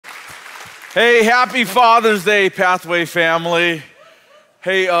Hey, happy Father's Day, Pathway family.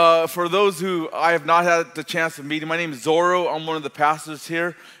 Hey, for those who I have not had the chance to meet, my name is Zorro. I'm one of the pastors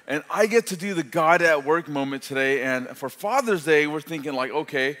here, and I get to do the God at Work moment today. And for Father's Day, we're thinking like,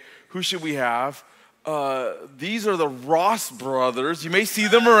 okay, who should we have? These are the Ross brothers. You may see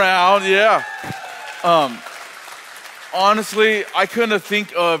them around, yeah. Honestly, I couldn't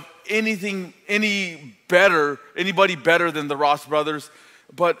think of anybody better than the Ross brothers.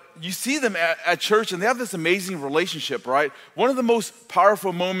 But you see them at church, and they have this amazing relationship, right? One of the most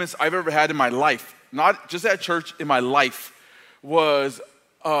powerful moments I've ever had in my life, not just at church, in my life, was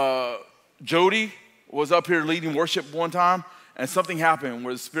Jody was up here leading worship one time, and something happened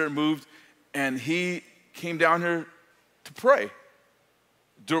where the Spirit moved, and he came down here to pray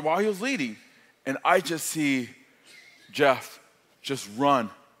while he was leading. And I just see Jeff just run,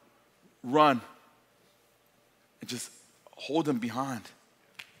 and just hold him behind.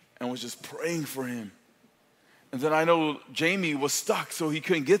 And was just praying for him. And then I know Jamie was stuck, so he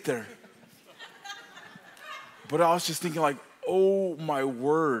couldn't get there. But I was just thinking like, oh my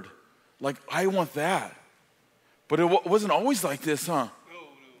word, like I want that. But it wasn't always like this, huh?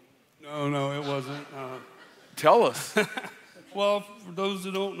 No, it wasn't. Tell us. Well, for those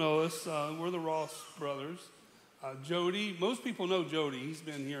who don't know us, we're the Ross brothers. Jody, most people know Jody. He's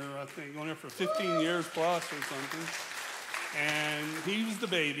been here, I think, on there for 15 years plus or something. And he was the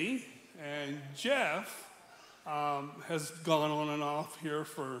baby, and Jeff has gone on and off here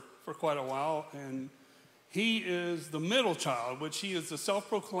for quite a while, and he is the middle child, which he is the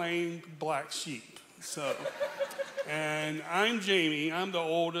self-proclaimed black sheep. So, and I'm Jamie. I'm the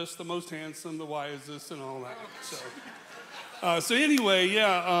oldest, the most handsome, the wisest, and all that. So anyway,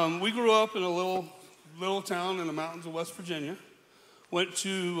 yeah, we grew up in a little town in the mountains of West Virginia. Went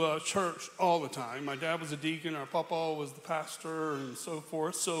to church all the time. My dad was a deacon, our papa was the pastor, and so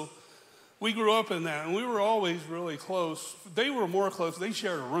forth. So we grew up in that, and we were always really close. They were more close. They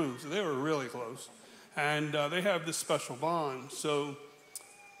shared a room, so they were really close. And they have this special bond. So,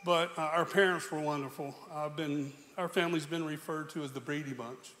 but our parents were wonderful. Our family's been referred to as the Brady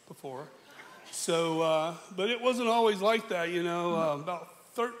Bunch before. So, but it wasn't always like that, you know. About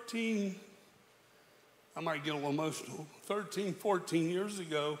 13, I might get a little emotional. 13, 14 years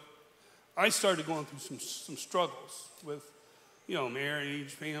ago, I started going through some struggles with, marriage,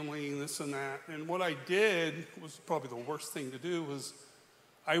 family, and this and that. And what I did was probably the worst thing to do was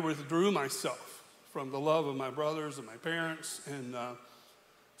I withdrew myself from the love of my brothers and my parents. And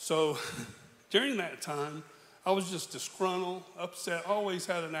so during that time, I was just disgruntled, upset, always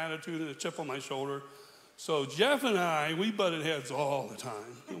had an attitude and a chip on my shoulder. So Jeff and I, we butted heads all the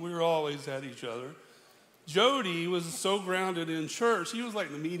time. And we were always at each other. Jody was so grounded in church. He was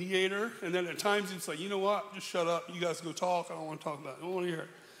like the mediator. And then at times he was like, you know what? Just shut up. You guys go talk. I don't want to talk about it. I don't want to hear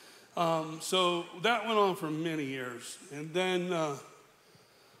it. So that went on for many years. And then,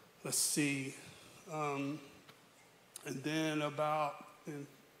 let's see. And then about in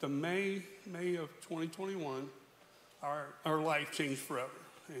the May of 2021, our life changed forever.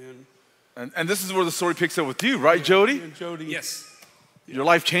 And this is where the story picks up with you, right, Jody? And Jody. Yes. Your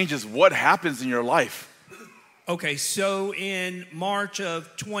life changes. What happens in your life? Okay, so in March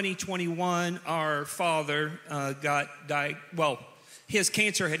of 2021, our father got diagnosed. Well, his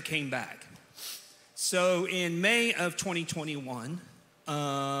cancer had came back. So in May of 2021,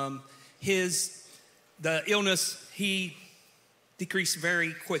 the illness, he decreased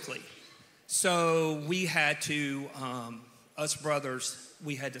very quickly. So we had to, us brothers,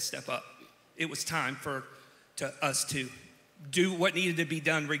 we had to step up. It was time for us to do what needed to be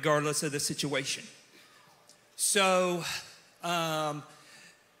done regardless of the situation. So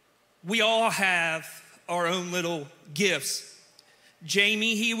we all have our own little gifts.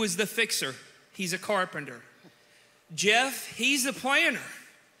 Jamie, he was the fixer. He's a carpenter. Jeff, he's the planner.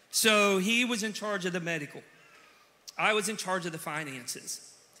 So he was in charge of the medical. I was in charge of the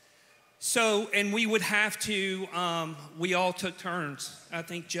finances. So, and we would have to, we all took turns. I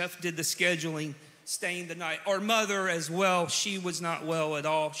think Jeff did the scheduling, staying the night. Our mother as well, she was not well at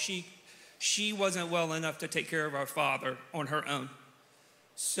all. She wasn't well enough to take care of our father on her own.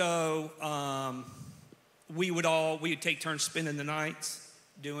 So we would take turns spending the nights,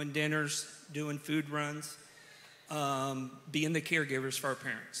 doing dinners, doing food runs, being the caregivers for our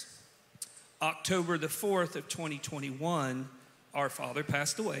parents. October the 4th of 2021, our father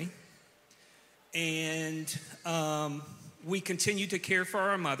passed away. And we continued to care for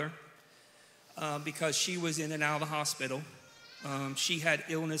our mother because she was in and out of the hospital. She had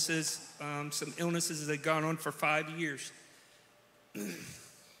illnesses, some illnesses that had gone on for 5 years.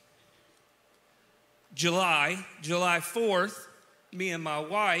 July 4th, me and my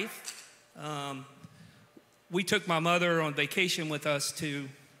wife We took my mother on vacation with us to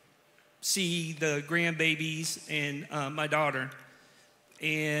see the grandbabies and my daughter.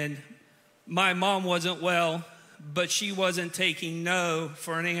 And my mom wasn't well, but she wasn't taking no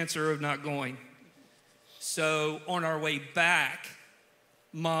for an answer of not going. So on our way back,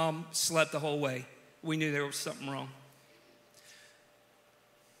 Mom slept the whole way. We knew there was something wrong.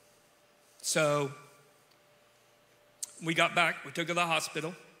 So we got back, we took her to the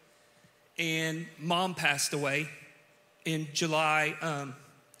hospital, and Mom passed away in July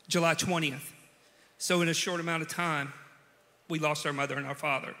 20th. So in a short amount of time, we lost our mother and our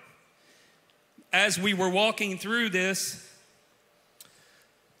father. As we were walking through this,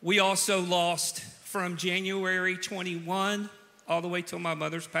 we also lost from January 21 all the way till my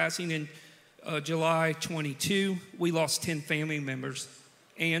mother's passing in July 22, we lost 10 family members,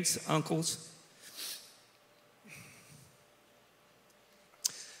 aunts, uncles.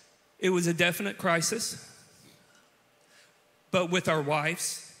 It was a definite crisis, but with our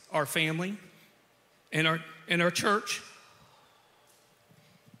wives, our family, and our church,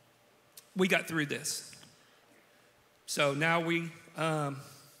 we got through this. So now we,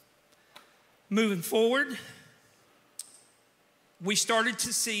 moving forward, we started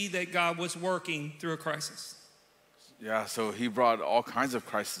to see that God was working through a crisis. Yeah, so he brought all kinds of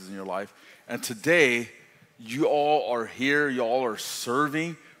crises in your life. And today, you all are here, you all are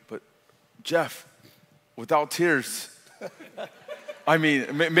serving. But Jeff, without tears, I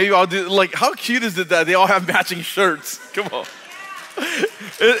mean, maybe I'll do, like, how cute is it that they all have matching shirts? Come on.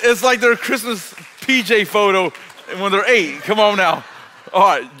 It's like their Christmas PJ photo when they're 8. Come on now.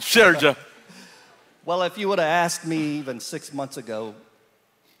 All right, share, Jeff. Well, if you would have asked me even 6 months ago,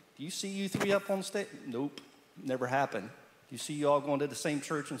 do you see you three up on stage? Nope, never happened. Do you see you all going to the same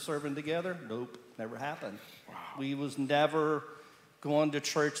church and serving together? Nope, never happened. Wow. We was never going to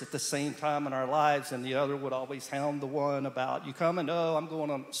church at the same time in our lives, and the other would always hound the one about, you coming? No, I'm going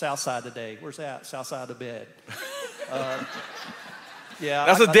on South Side today. Where's that? South Side of bed. Yeah,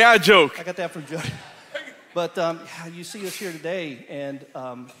 that's a dad joke. I got that from Jody. But you see us here today, and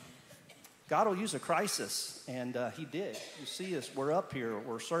God will use a crisis, and he did. You see us, we're up here,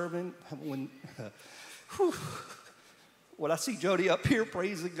 we're serving. When I see Jody up here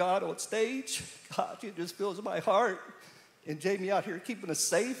praising God on stage, God, it just fills my heart. And Jamie out here keeping us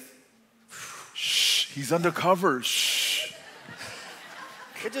safe. Shh, he's undercover, shh.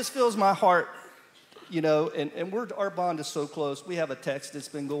 It just fills my heart, you know, and our bond is so close. We have a text that's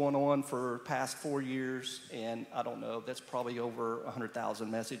been going on for past 4 years, and I don't know, that's probably over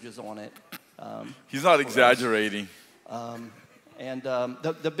 100,000 messages on it. He's not exaggerating.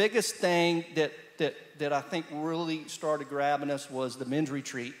 The biggest thing that I think really started grabbing us was the men's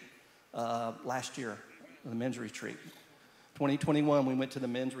retreat last year, the men's retreat. 2021, we went to the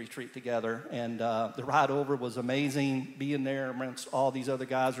men's retreat together, and the ride over was amazing. Being there amongst all these other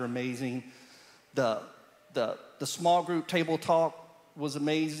guys are amazing. The small group table talk was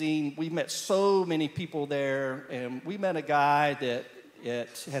amazing. We met so many people there, and we met a guy that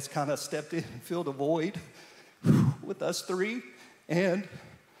has kind of stepped in and filled a void with us three. And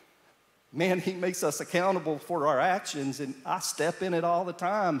man, he makes us accountable for our actions, and I step in it all the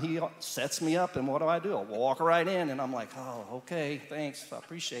time. He sets me up, and what do? I walk right in, and I'm like, oh, okay, thanks, I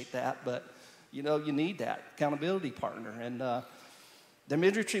appreciate that. But, you know, you need that accountability partner. And the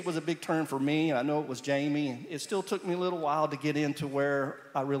men's retreat was a big turn for me. I know it was Jamie, and it still took me a little while to get into where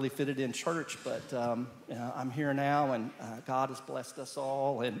I really fitted in church, but I'm here now, and God has blessed us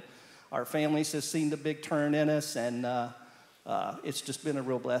all, and our families have seen the big turn in us, and it's just been a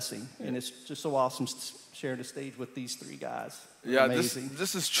real blessing, and it's just so awesome sharing the stage with these three guys. Yeah, amazing.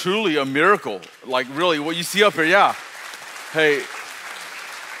 This is truly a miracle. Like, really, what you see up here, yeah. Hey,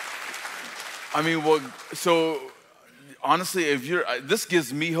 I mean, so honestly, this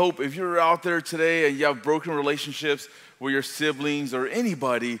gives me hope. If you're out there today and you have broken relationships with your siblings or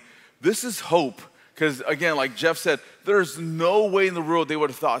anybody, this is hope. Because again, like Jeff said, there's no way in the world they would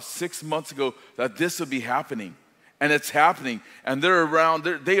have thought 6 months ago that this would be happening. And it's happening. And they're around,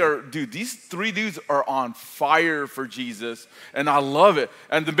 these three dudes are on fire for Jesus. And I love it.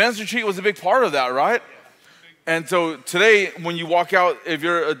 And the men's retreat was a big part of that, right? And so today, when you walk out, if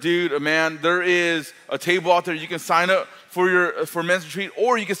you're a dude, a man, there is a table out there. You can sign up for men's retreat,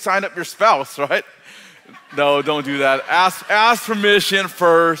 or you can sign up your spouse, right? No, don't do that. Ask permission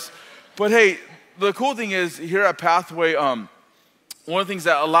first. But hey, the cool thing is here at Pathway, one of the things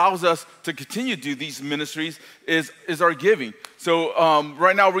that allows us to continue to do these ministries is our giving. So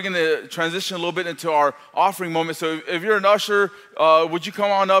right now we're going to transition a little bit into our offering moment. So if you're an usher, would you come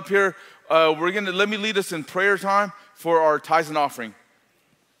on up here? Let me lead us in prayer time for our tithes and offering.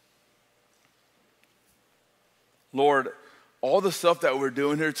 Lord, all the stuff that we're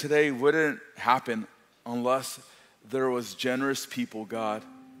doing here today wouldn't happen unless there was generous people, God.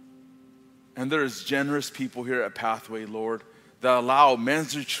 And there's generous people here at Pathway, Lord, that allow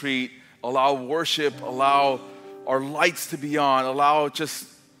men's retreat, allow worship, allow our lights to be on, allow just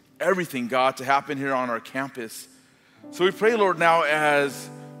everything, God, to happen here on our campus. So we pray, Lord, now as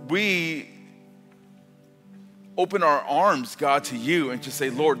we open our arms, God, to you and just say,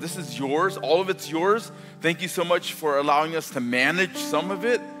 Lord, this is yours. All of it's yours. Thank you so much for allowing us to manage some of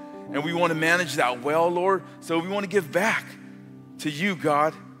it. And we want to manage that well, Lord. So we want to give back to you,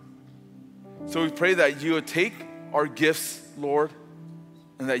 God. So we pray that you would take our gifts, Lord,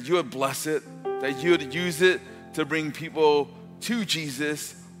 and that you would bless it, that you would use it to bring people to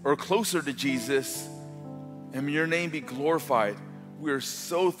Jesus or closer to Jesus. And may your name be glorified. We are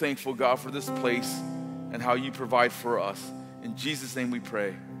so thankful, God, for this place and how you provide for us. In Jesus' name we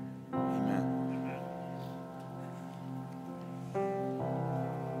pray. Amen.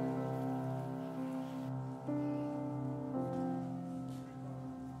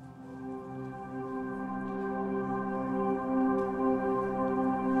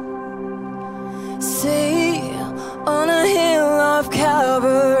 See, on a hill of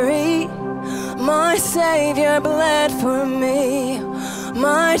Calvary, my Savior bled for me.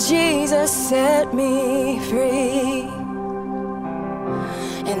 My Jesus set me free.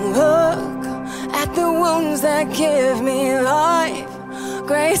 And look at the wounds that give me life,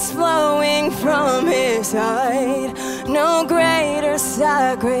 grace flowing from his side. No greater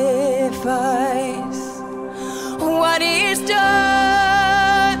sacrifice. What he's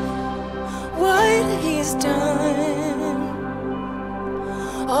done, what he's done.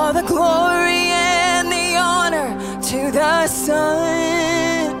 All the glory and the honor to the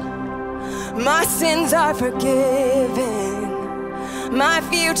Son. My sins are forgiven. My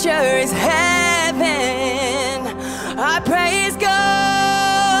future is heaven. I praise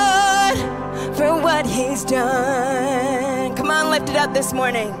God for what he's done. Come on, lift it up this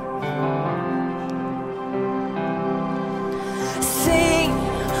morning. Sing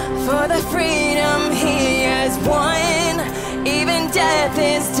for the freedom he has won. Even death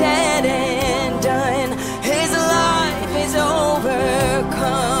is dead and done. His life is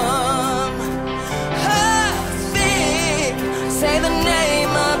overcome. Say the name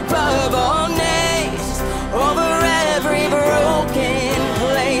above all names, over every broken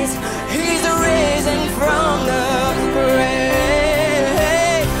place. He's risen from the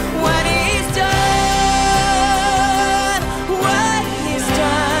grave. What he's done, what he's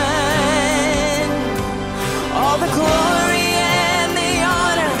done. All the glory and the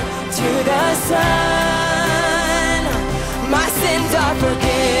honor to the Son. My sins are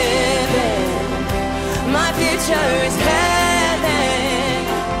forgiven. My future is heaven.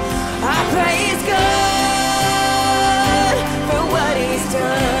 Praise God for what he's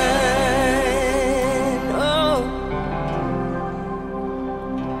done. Oh.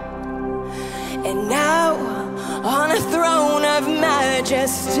 And now on a throne of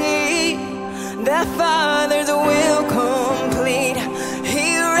majesty, the Father's will complete.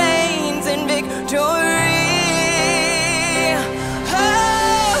 He reigns in victory.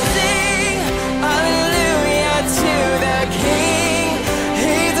 Oh, sing hallelujah to the King.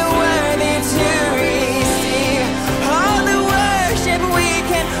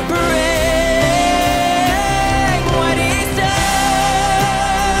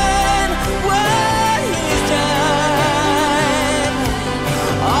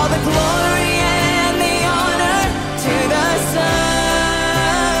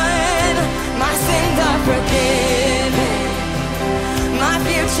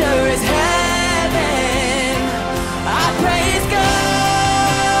 Is heaven. I praise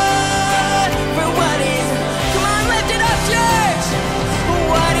God for what he's. Come on, lift it up, church.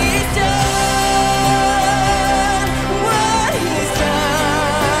 What he's done, what he's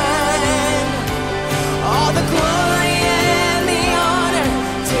done. All the glory and the honor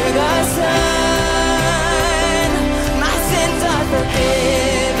to the Son. My sins are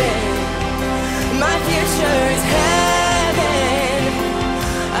forgiven. My future is heaven.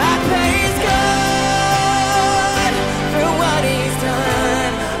 Praise God for what he's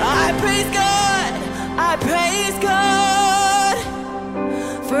done. I praise God. I praise God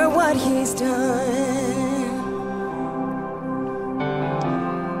for what he's done.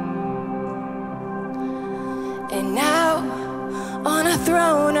 And now on a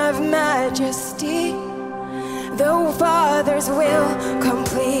throne of majesty, the Father's will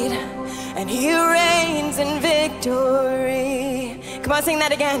complete, and he reigns in victory. Come on, sing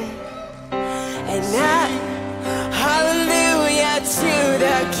that again. And now, hallelujah to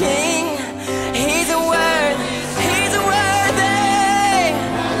the King. He's worthy.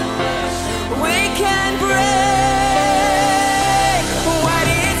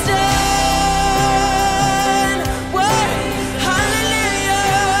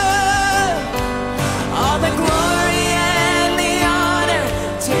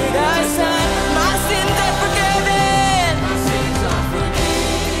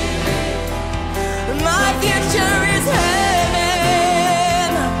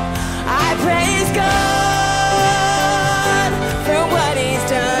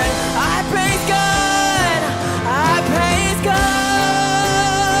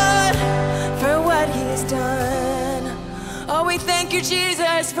 you,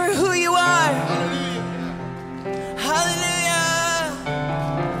 Jesus, for who you are. Hallelujah.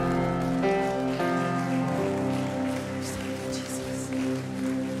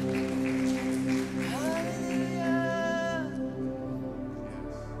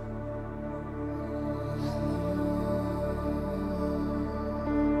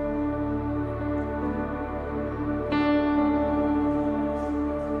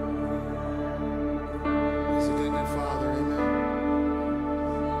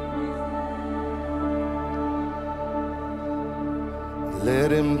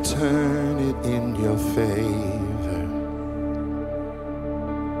 Let him turn it in your favor.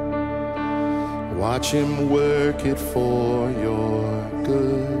 Watch him work it for your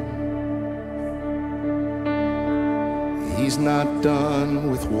good. He's not done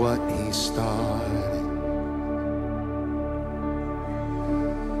with what he started.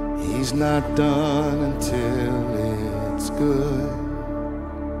 He's not done until it's good.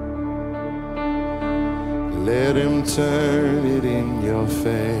 Let him turn it in your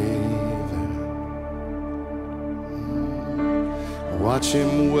favor. Watch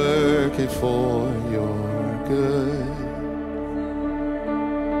him work it for your good.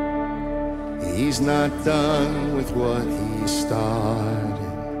 He's not done with what he started.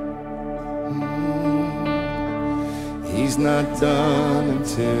 He's not done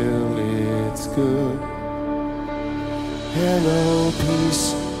until it's good. Hello,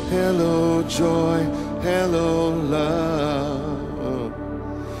 peace. Hello, joy. Hello, love.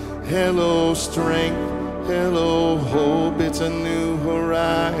 Hello, strength. Hello, hope. It's a new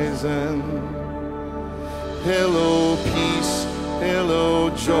horizon. Hello, peace. Hello,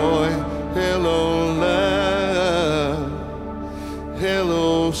 joy. Hello, love.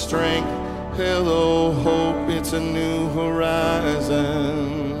 Hello, strength. Hello, hope. It's a new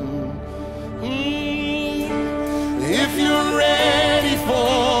horizon. If you're ready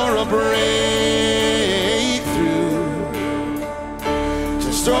for a breakthrough,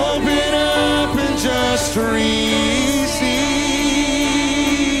 just open up and just receive.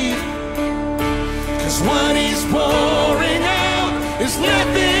 'Cause what he's pouring out is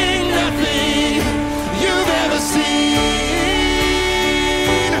nothing, nothing you've ever seen,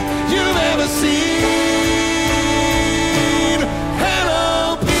 you've ever seen.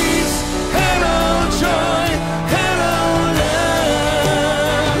 Hello, peace. Hello, joy. Hello,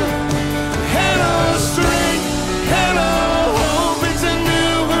 love. Hello, strength. Hello, hope. It's a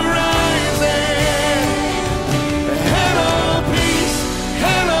new horizon. Hello, peace.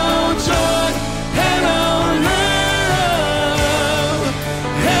 Hello, joy. Hello, love.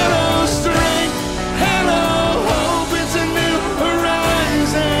 Hello, strength. Hello, hope. It's a new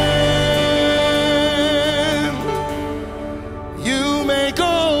horizon. You make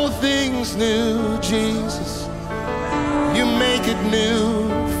all things new, Jesus. You make it new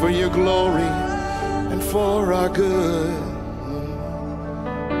for your glory and for our good.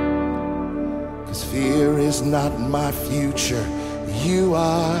 'Cause fear is not my future, you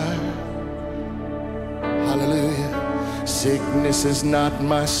are. Hallelujah. Sickness is not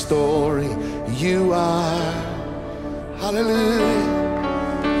my story, you are. Hallelujah.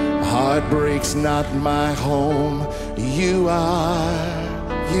 Heartbreak's not my home, you are.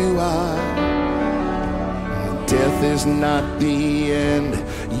 You are. Death is not the end,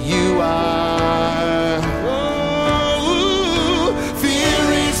 you are. Oh, fear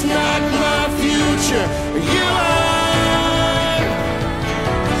is not my future, you are.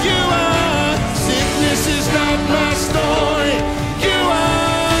 You are. Sickness is not my story, you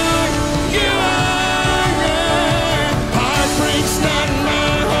are. You are. Heartbreak's not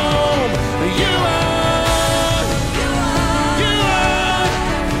my home, you are. You are.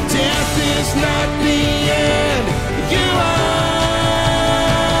 Death is not the end, you are.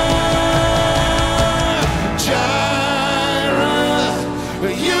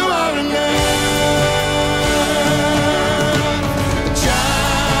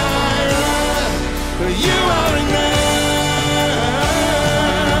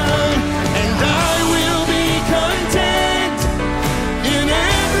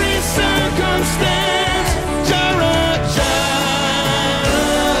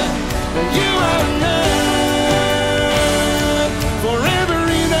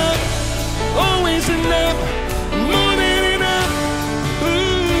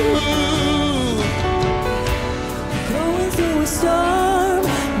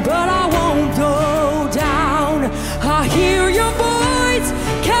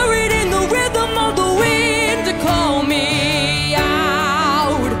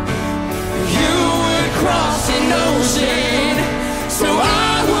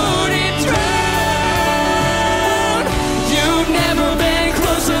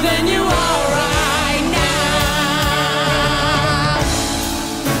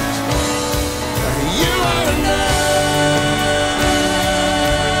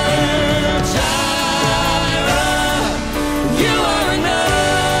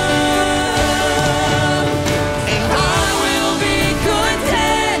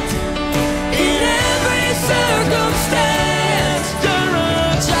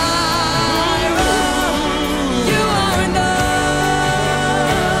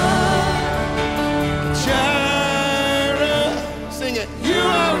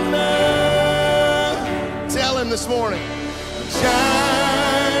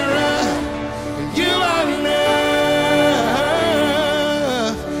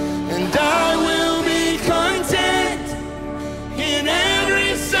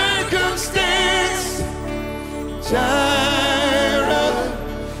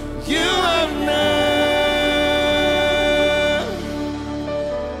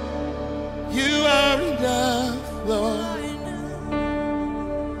 enough, Lord.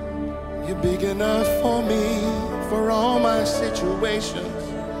 You're big enough for me, for all my situations.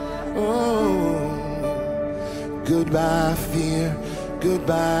 Oh, goodbye fear,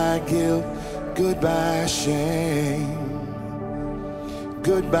 goodbye guilt, goodbye shame.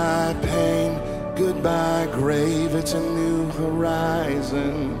 Goodbye pain, goodbye grave, it's a new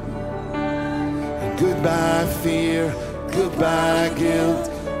horizon. Goodbye fear, goodbye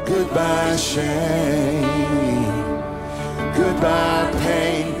guilt, goodbye shame. Goodbye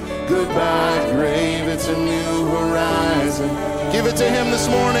pain, goodbye grave, it's a new horizon. Give it to him this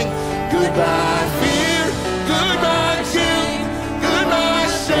morning. Goodbye fear, goodbye guilt, goodbye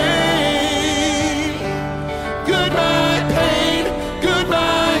shame. Goodbye pain,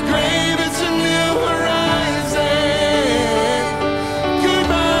 goodbye grave, it's a new horizon.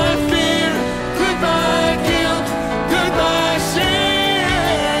 Goodbye fear, goodbye guilt, goodbye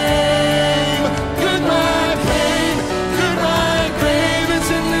shame. Goodbye pain, goodbye grave, it's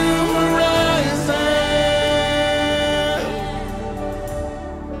a new horizon.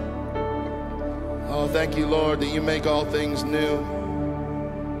 Oh, thank you, Lord, that you make all things new.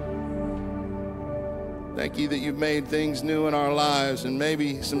 Thank you that you've made things new in our lives, and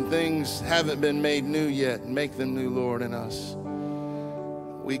maybe some things haven't been made new yet. Make them new, Lord, in us.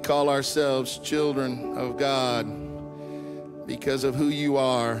 We call ourselves children of God because of who you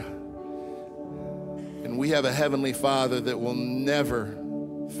are. And we have a heavenly Father that will never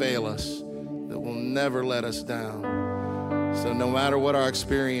fail us, that will never let us down. So no matter what our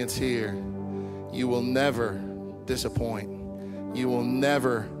experience here, you will never disappoint. You will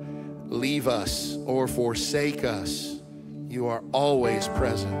never leave us or forsake us. You are always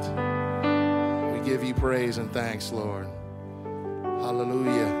present. We give you praise and thanks, Lord.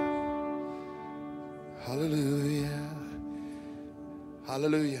 Hallelujah. Hallelujah.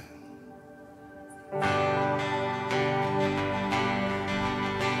 Hallelujah.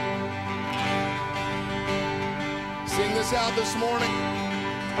 Sing this out this morning.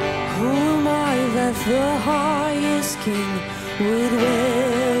 Who am I that the highest king would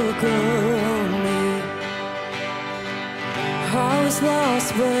welcome me? I was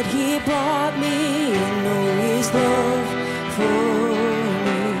lost, but he brought me and know his love for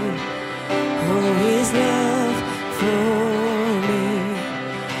me. Oh, his love for me.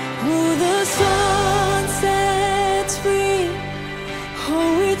 Who the sun sets free,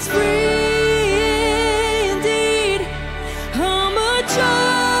 oh, it's free indeed. I'm a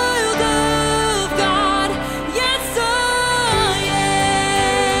child of God, yes I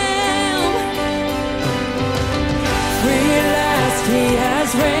am. Free at last, he has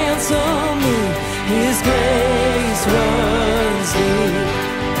ransomed me, his grace runs deep.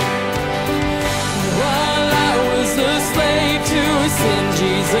 While I was a slave to sin,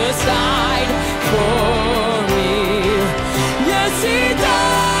 Jesus died for me. Yes, he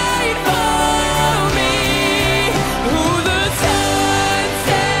died for me. Who the Son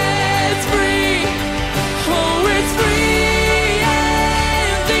sets free, oh, it's free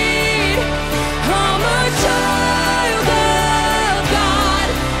indeed. I'm a child of God,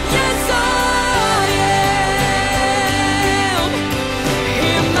 yes I am.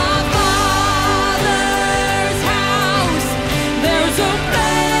 In my Father's house, there's a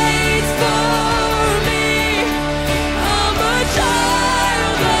place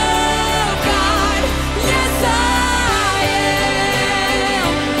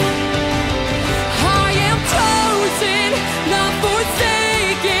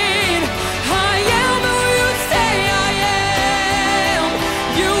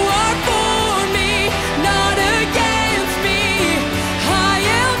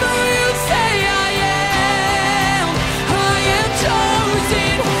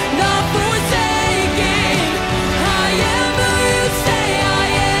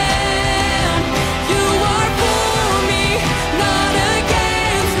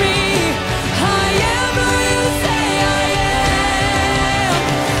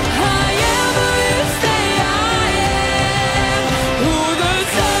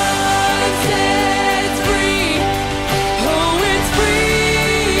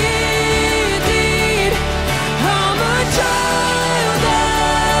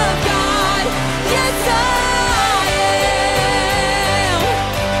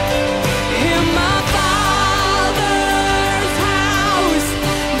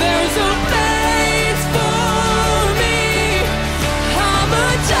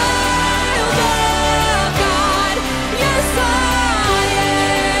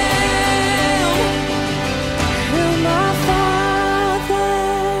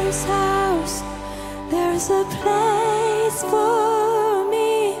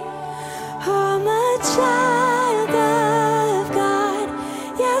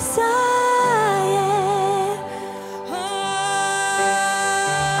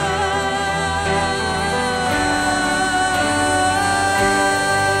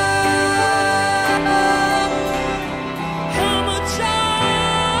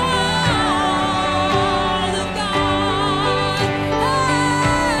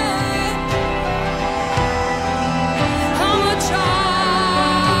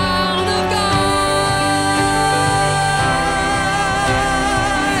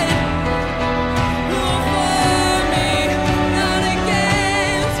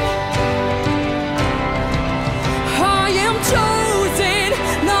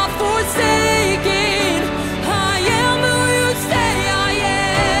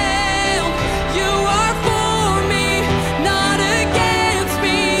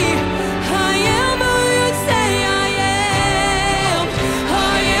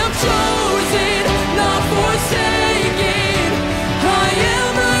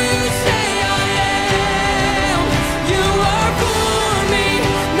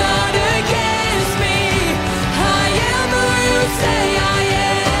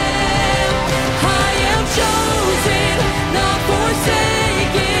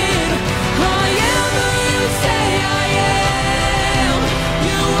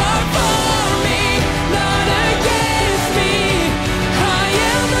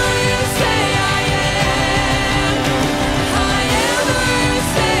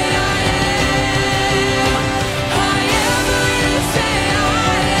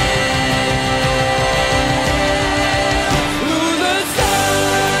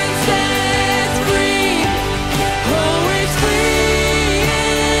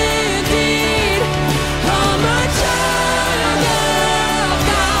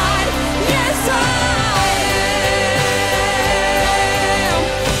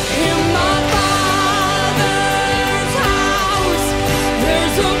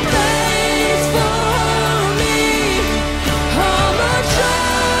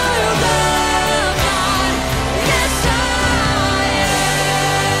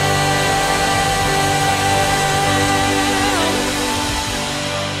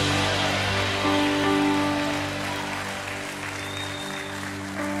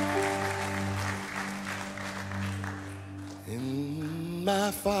In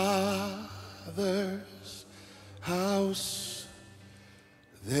my Father's house,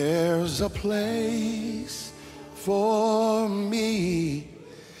 there's a place for me.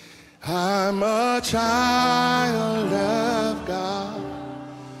 I'm a child of God.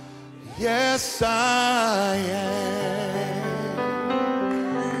 Yes, I am.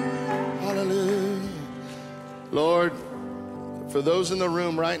 Hallelujah. Lord, for those in the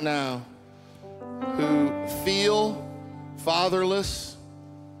room right now who feel fatherless,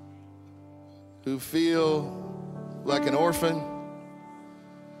 who feel like an orphan,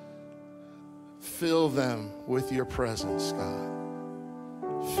 fill them with your presence, God.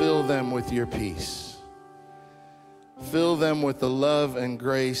 Fill them with your peace. Fill them with the love and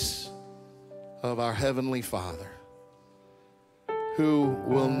grace of our Heavenly Father, who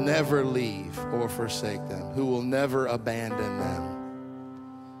will never leave or forsake them, who will never abandon them,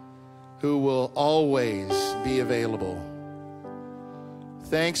 who will always be available.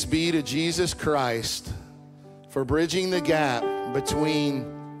 Thanks be to Jesus Christ for bridging the gap between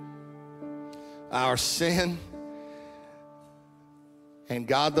our sin and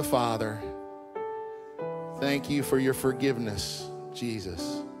God the Father. Thank you for your forgiveness,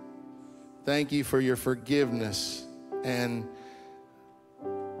 Jesus. Thank you for your forgiveness and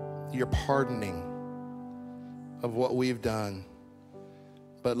your pardoning of what we've done.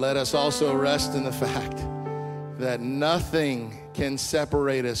 But let us also rest in the fact that nothing can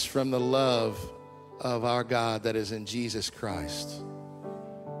separate us from the love of our God that is in Jesus Christ.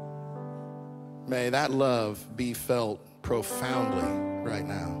 May that love be felt profoundly right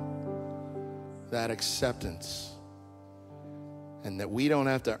now. That acceptance. And that we don't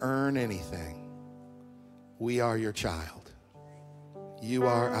have to earn anything. We are your child. You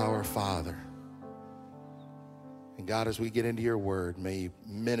are our Father. And God, as we get into your word, may you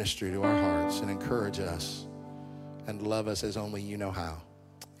minister to our hearts and encourage us and love us as only you know how.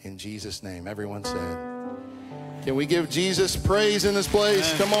 In Jesus' name, everyone said. Can we give Jesus praise in this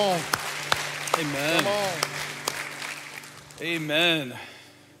place? Amen. Come on. Amen. Come on. Amen.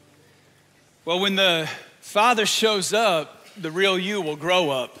 Well, when the Father shows up, the real you will grow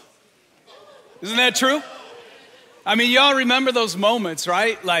up. Isn't that true? I mean, y'all remember those moments,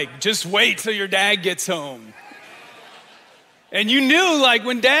 right? Like, just wait till your dad gets home. And you knew, like,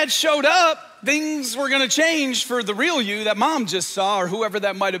 when dad showed up, things were gonna change for the real you that mom just saw, or whoever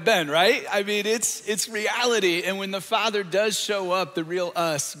that might have been, right? I mean, it's reality. And when the Father does show up, the real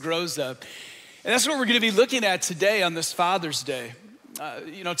us grows up. And that's what we're gonna be looking at today on this Father's Day.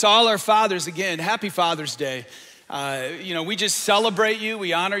 To all our fathers, again, happy Father's Day. We just celebrate you,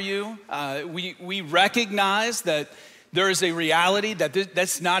 we honor you. We recognize that there is a reality that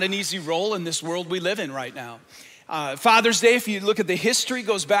that's not an easy role in this world we live in right now. Father's Day, if you look at the history,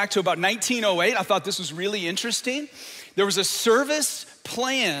 goes back to about 1908. I thought this was really interesting. There was a service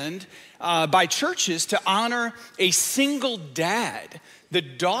planned by churches to honor a single dad. The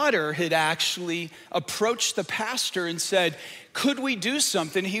daughter had actually approached the pastor and said, could we do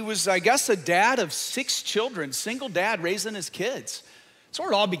something? He was, I guess, a dad of 6 children, single dad raising his kids. That's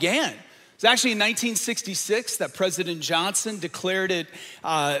where it all began. It's actually in 1966 that President Johnson declared it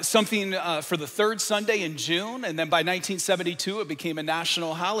something for the third Sunday in June, and then by 1972 it became a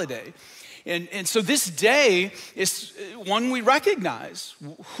national holiday. And so this day is one we recognize,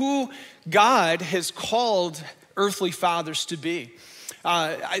 who God has called earthly fathers to be.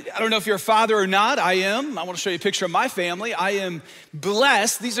 I don't know if you're a father or not. I am. I want to show you a picture of my family. I am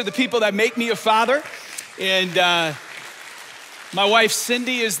blessed. These are the people that make me a father. And my wife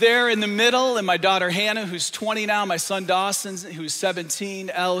Cindy is there in the middle, and my daughter Hannah, who's 20 now, my son Dawson, who's 17,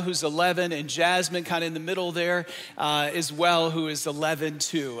 Elle, who's 11, and Jasmine kind of in the middle there as well, who is 11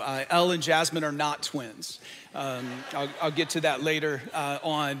 too. Elle and Jasmine are not twins. I'll get to that later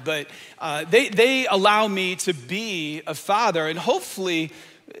on, but they allow me to be a father, and hopefully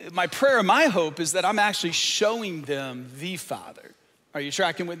my prayer and my hope is that I'm actually showing them the Father. Are you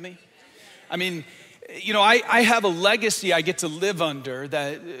tracking with me? I mean, I have a legacy I get to live under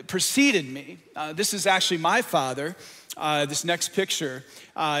that preceded me. This is actually my father. This next picture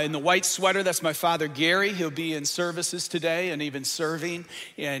in the white sweater, that's my father, Gary. He'll be in services today and even serving.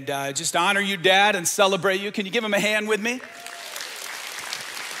 And just honor you, Dad, and celebrate you. Can you give him a hand with me?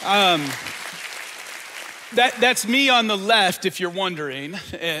 That's me on the left, if you're wondering.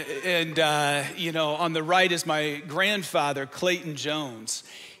 And on the right is my grandfather, Clayton Jones.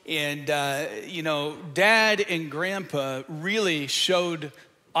 And, Dad and Grandpa really showed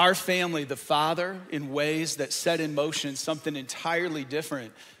our family the Father in ways that set in motion something entirely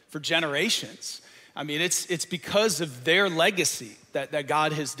different for generations. I mean, it's because of their legacy that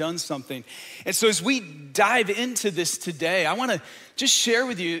God has done something. And so as we dive into this today, I want to just share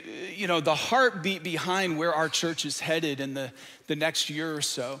with you, the heartbeat behind where our church is headed in the next year or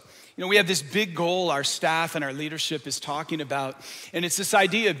so. We have this big goal our staff and our leadership is talking about, and it's this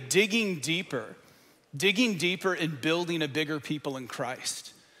idea of digging deeper and building a bigger people in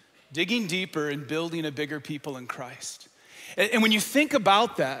Christ. Digging deeper and building a bigger people in Christ. And when you think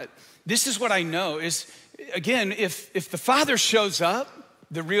about that, this is what I know is, again, if the Father shows up,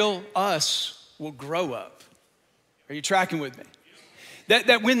 the real us will grow up. Are you tracking with me?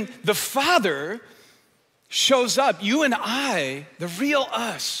 That when the Father shows up, you and I, the real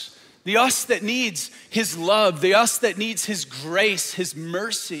us, the us that needs his love, the us that needs his grace, his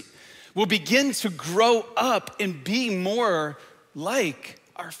mercy, will begin to grow up and be more like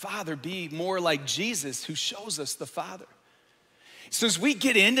our Father, be more like Jesus who shows us the Father. So as we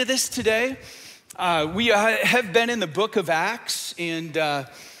get into this today, we have been in the book of Acts, and we're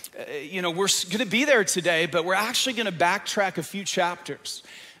going to be there today, but we're actually going to backtrack a few chapters.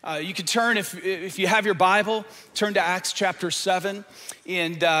 You can turn, if you have your Bible, turn to Acts chapter 7.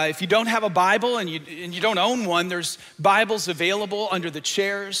 And if you don't have a Bible and you don't own one, there's Bibles available under the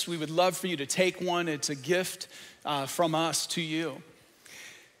chairs. We would love for you to take one. It's a gift from us to you.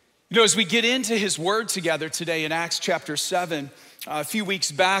 As we get into his word together today in Acts chapter 7, a few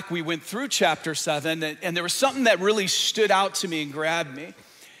weeks back we went through chapter 7, and there was something that really stood out to me and grabbed me.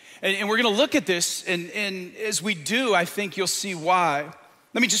 And we're going to look at this, and as we do, I think you'll see why.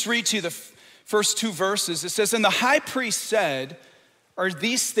 Let me just read to you the first two verses. It says, "And the high priest said, 'Are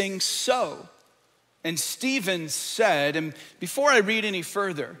these things so?' And Stephen said," and before I read any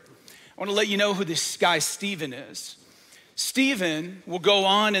further, I want to let you know who this guy Stephen is. Stephen will go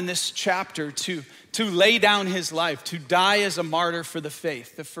on in this chapter to lay down his life, to die as a martyr for the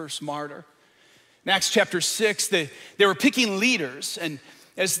faith, the first martyr. In Acts chapter 6, they were picking leaders, and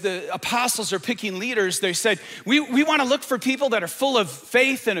as the apostles are picking leaders, they said, we want to look for people that are full of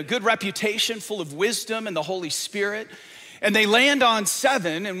faith and a good reputation, full of wisdom and the Holy Spirit. And they land on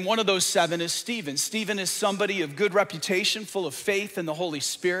 7, and one of those 7 is Stephen. Stephen is somebody of good reputation, full of faith and the Holy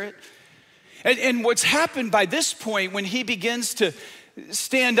Spirit. And what's happened by this point, when he begins to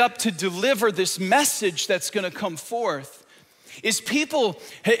stand up to deliver this message that's going to come forth, is people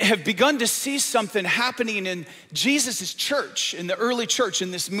have begun to see something happening in Jesus' church, in the early church, in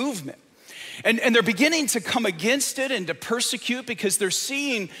this movement. And they're beginning to come against it and to persecute, because they're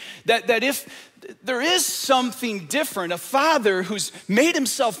seeing that if there is something different, a Father who's made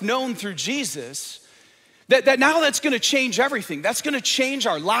himself known through Jesus, that now that's going to change everything. That's going to change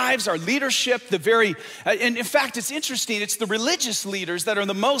our lives, our leadership, and in fact, it's interesting, it's the religious leaders that are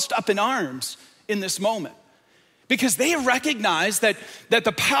the most up in arms in this moment, because they recognize that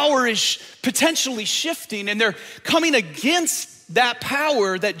the power is potentially shifting, and they're coming against that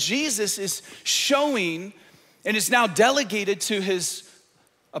power that Jesus is showing and is now delegated to his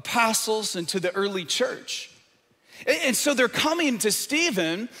apostles and to the early church. And so they're coming to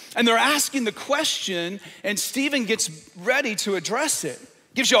Stephen and they're asking the question, and Stephen gets ready to address it.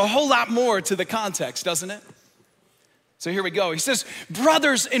 Gives you a whole lot more to the context, doesn't it? So here we go. He says,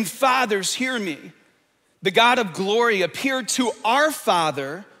 "Brothers and fathers, hear me. The God of glory appeared to our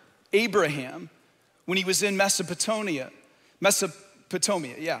father, Abraham, when he was in Mesopotamia,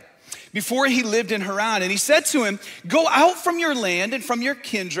 before he lived in Haran. And he said to him, 'Go out from your land and from your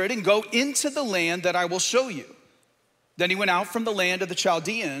kindred and go into the land that I will show you.' Then he went out from the land of the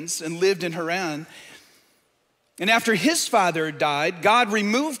Chaldeans and lived in Haran. And after his father died, God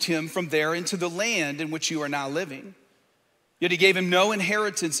removed him from there into the land in which you are now living. Yet he gave him no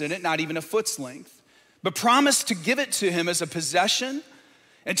inheritance in it, not even a foot's length, but promised to give it to him as a possession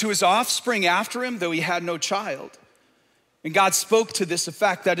and to his offspring after him, though he had no child. And God spoke to this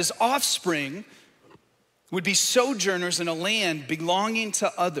effect, that his offspring would be sojourners in a land belonging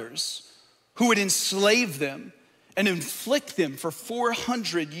to others, who would enslave them and inflict them for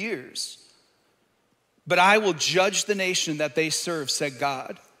 400 years. But I will judge the nation that they serve, said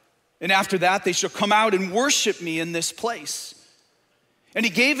God. And after that, they shall come out and worship me in this place.' And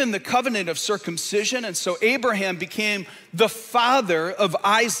he gave him the covenant of circumcision. And so Abraham became the father of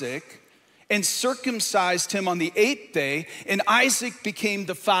Isaac and circumcised him on the 8th day. And Isaac became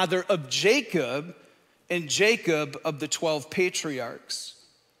the father of Jacob, and Jacob of the 12 patriarchs."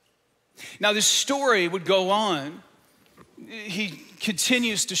 Now this story would go on. He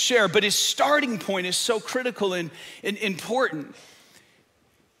continues to share, but his starting point is so critical and important.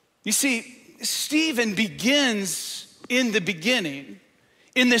 You see, Stephen begins in the beginning,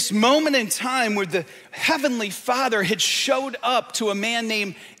 in this moment in time where the Heavenly Father had showed up to a man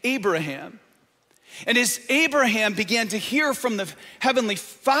named Abraham. And as Abraham began to hear from the Heavenly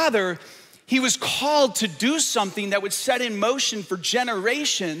Father, he was called to do something that would set in motion for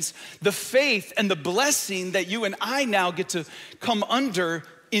generations the faith and the blessing that you and I now get to come under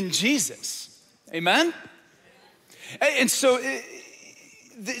in Jesus. Amen? And so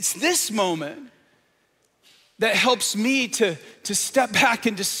it's this moment that helps me to step back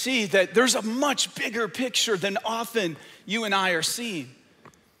and to see that there's a much bigger picture than often you and I are seeing.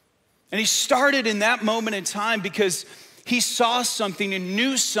 And he started in that moment in time because he saw something and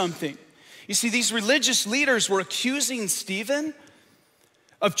knew something. You see, these religious leaders were accusing Stephen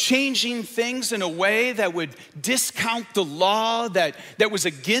of changing things in a way that would discount the law, that was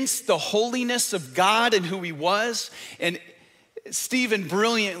against the holiness of God and who he was. And Stephen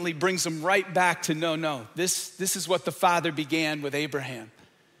brilliantly brings them right back to no, this is what the Father began with Abraham.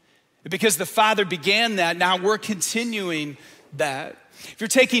 Because the Father began that, now we're continuing that. If you're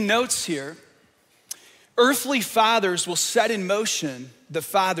taking notes here, earthly fathers will set in motion the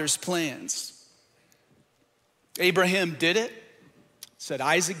Father's plans. Abraham did it, said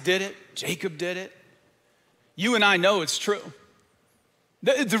Isaac did it, Jacob did it. You and I know it's true.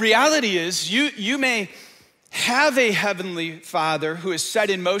 The reality is you may have a heavenly Father who has set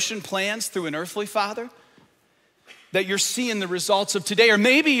in motion plans through an earthly father that you're seeing the results of today. Or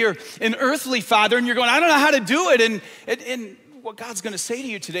maybe you're an earthly father and you're going, I don't know how to do it. And what God's gonna say to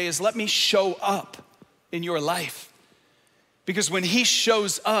you today is, let me show up in your life. Because when he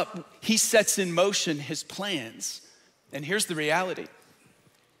shows up, he sets in motion his plans. And here's the reality.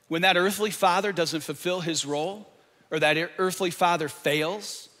 When that earthly father doesn't fulfill his role, or that earthly father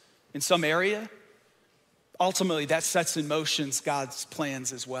fails in some area, ultimately that sets in motion God's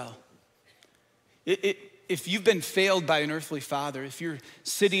plans as well. If you've been failed by an earthly father, if you're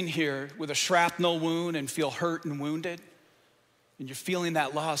sitting here with a shrapnel wound and feel hurt and wounded, and you're feeling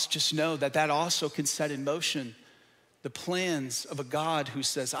that loss, just know that that also can set in motion the plans of a God who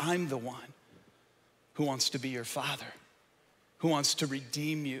says, I'm the one who wants to be your father, who wants to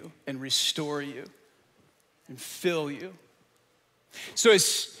redeem you and restore you and fill you. So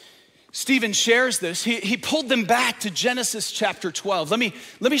as Stephen shares this, he pulled them back to Genesis chapter 12. Let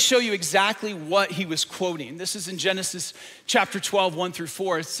me show you exactly what he was quoting. This is in Genesis chapter 12, 1 through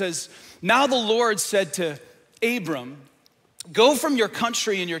 4. It says, now the Lord said to Abram, go from your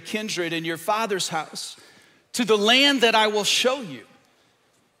country and your kindred and your father's house to the land that I will show you.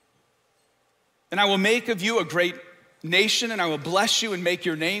 And I will make of you a great nation, and I will bless you and make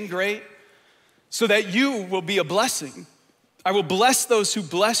your name great, so that you will be a blessing. I will bless those who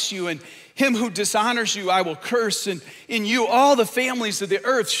bless you, and him who dishonors you I will curse, and in you all the families of the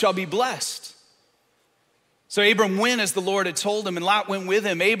earth shall be blessed. So Abram went as the Lord had told him, and Lot went with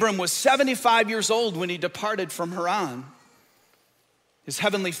him. Abram was 75 years old when he departed from Haran. His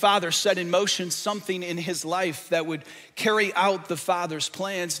heavenly Father set in motion something in his life that would carry out the Father's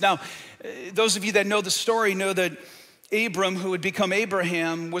plans. Now, those of you that know the story know that Abram, who would become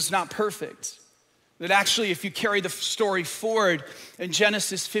Abraham, was not perfect. That actually, if you carry the story forward in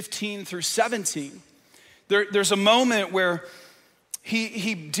Genesis 15 through 17, there's a moment where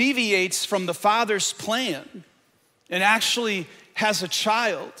he deviates from the Father's plan and actually has a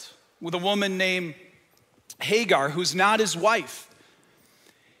child with a woman named Hagar, who's not his wife.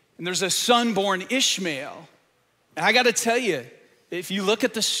 And there's a son born, Ishmael. And I gotta tell you, if you look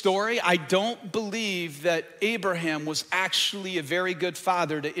at the story, I don't believe that Abraham was actually a very good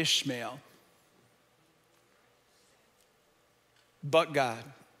father to Ishmael. But God.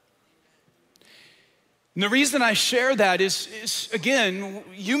 And the reason I share that is again,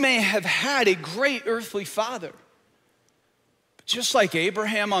 you may have had a great earthly father. But just like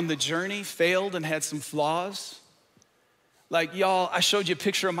Abraham on the journey failed and had some flaws, like y'all, I showed you a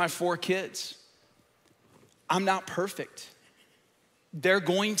picture of my 4 kids. I'm not perfect. They're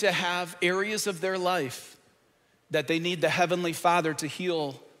going to have areas of their life that they need the Heavenly Father to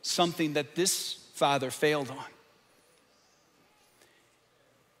heal something that this father failed on.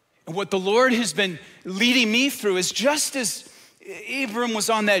 And what the Lord has been leading me through is, just as Abram was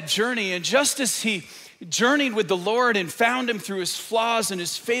on that journey, and just as he journeyed with the Lord and found him through his flaws and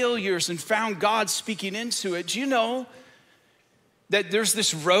his failures and found God speaking into it, do you know that there's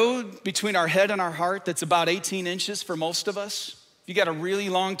this road between our head and our heart that's about 18 inches for most of us? If you got a really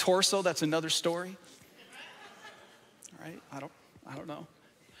long torso, that's another story. All right, I don't know.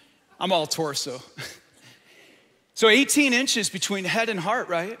 I'm all torso. So 18 inches between head and heart,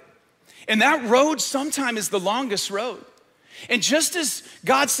 right? And that road sometime is the longest road. And just as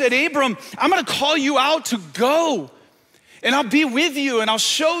God said, Abram, I'm gonna call you out to go, and I'll be with you and I'll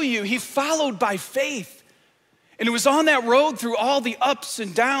show you, he followed by faith. And it was on that road through all the ups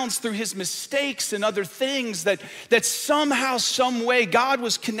and downs, through his mistakes and other things, that somehow, some way, God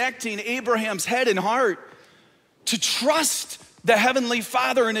was connecting Abraham's head and heart to trust the Heavenly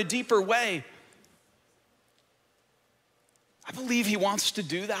Father in a deeper way. I believe he wants to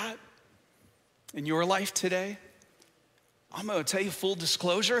do that in your life today. I'm gonna tell you full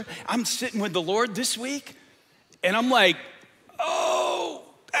disclosure, I'm sitting with the Lord this week, and I'm like, oh,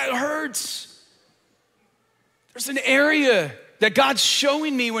 that hurts. There's an area that God's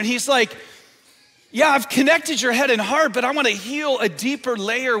showing me when he's like, yeah, I've connected your head and heart, but I wanna heal a deeper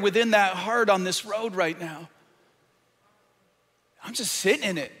layer within that heart on this road right now. I'm just sitting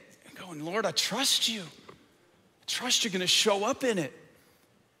in it and going, Lord, I trust you. I trust you're gonna show up in it.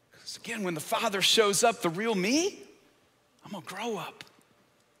 Because again, when the Father shows up, the real me, I'm gonna grow up.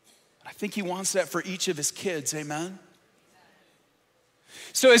 I think he wants that for each of his kids, amen?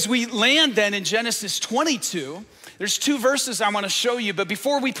 So as we land then in Genesis 22, there's 2 verses I wanna show you, but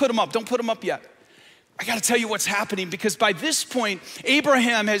before we put them up, don't put them up yet. I gotta tell you what's happening, because by this point,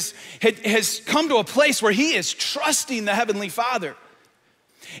 Abraham has come to a place where he is trusting the Heavenly Father.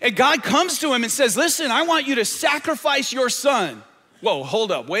 And God comes to him and says, listen, I want you to sacrifice your son. Whoa,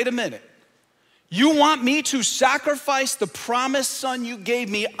 hold up, wait a minute. You want me to sacrifice the promised son you gave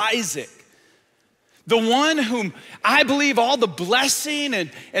me, Isaac, the one whom I believe all the blessing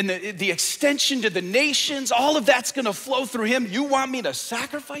and the extension to the nations, all of that's gonna flow through him. You want me to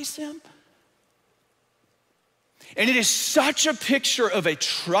sacrifice him? And it is such a picture of a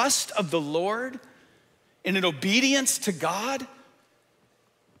trust of the Lord and an obedience to God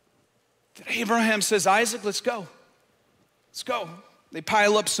that Abraham says, Isaac, let's go. Let's go. They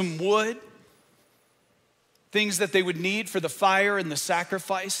pile up some wood, things that they would need for the fire and the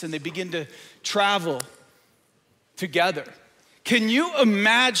sacrifice, and they begin to travel together. Can you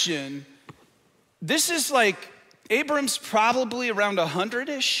imagine? This is like, Abram's probably around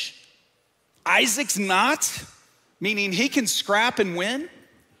 100-ish. Isaac's not, meaning he can scrap and win.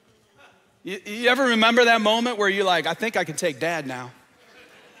 You ever remember that moment where you're like, I think I can take dad now,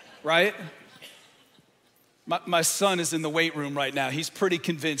 right? My son is in the weight room right now. He's pretty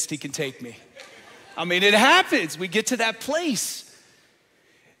convinced he can take me. I mean, it happens. We get to that place.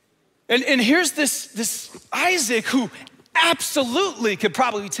 And here's this Isaac who absolutely could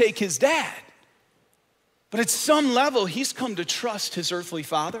probably take his dad. But at some level, he's come to trust his earthly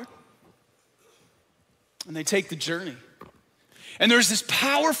father. And they take the journey. And there's this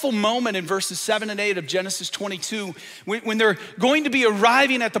powerful moment in verses 7 and 8 of Genesis 22 when they're going to be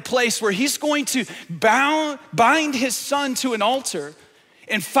arriving at the place where he's going to bind his son to an altar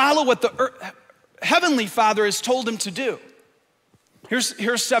and follow what the Heavenly Father has told him to do.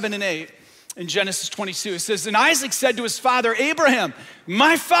 Here's 7 and 8 in Genesis 22. It says, and Isaac said to his father, Abraham,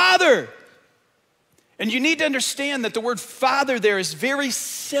 my father. And you need to understand that the word father there is very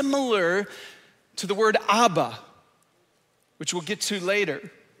similar to the word Abba, which we'll get to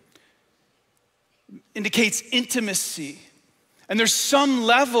later. Indicates intimacy. And there's some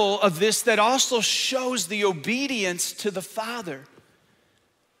level of this that also shows the obedience to the Father.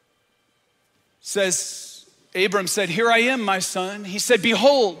 Says, Abram said, here I am, my son. He said,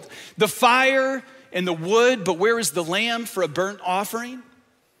 behold, the fire and the wood, but where is the lamb for a burnt offering?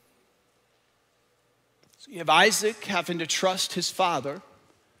 So you have Isaac having to trust his father.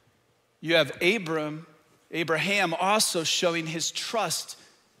 You have Abraham also showing his trust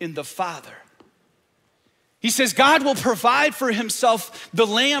in the Father. He says, God will provide for himself the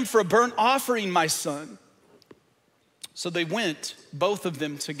lamb for a burnt offering, my son. So they went, both of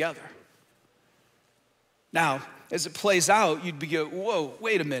them together. Now, as it plays out, you'd be go, whoa,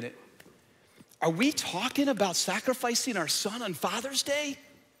 wait a minute. Are we talking about sacrificing our son on Father's Day?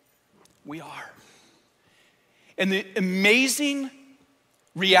 We are. And the amazing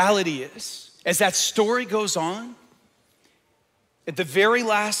reality is, as that story goes on, at the very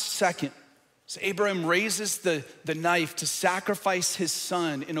last second, as Abraham raises the knife to sacrifice his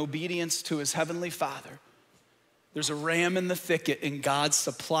son in obedience to his heavenly Father, there's a ram in the thicket, and God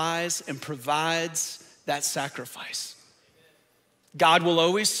supplies and provides that sacrifice. God will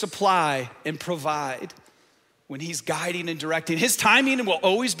always supply and provide when he's guiding and directing. His timing will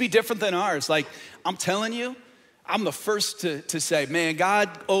always be different than ours. Like, I'm telling you, I'm the first to say, man, God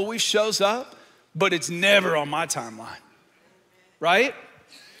always shows up, but it's never on my timeline, right?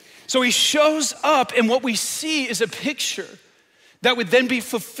 So he shows up, and what we see is a picture that would then be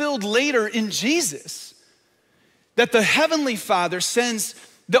fulfilled later in Jesus. That the Heavenly Father sends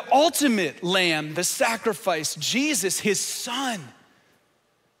the ultimate lamb, the sacrifice, Jesus, his son,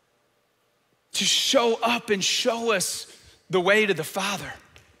 to show up and show us the way to the Father.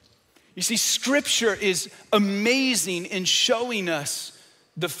 You see, Scripture is amazing in showing us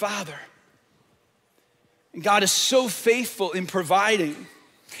the Father. And God is so faithful in providing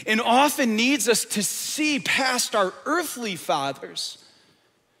and often needs us to see past our earthly fathers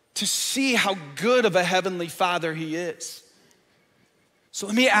to see how good of a heavenly Father he is. So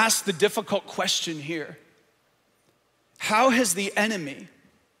let me ask the difficult question here. How has the enemy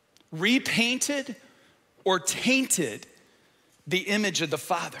repainted or tainted the image of the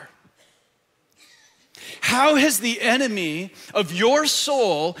Father? How has the enemy of your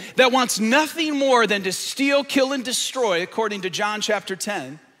soul that wants nothing more than to steal, kill, and destroy, according to John chapter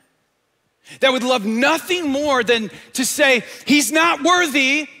 10, that would love nothing more than to say, he's not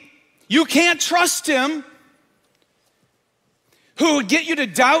worthy, you can't trust him, who would get you to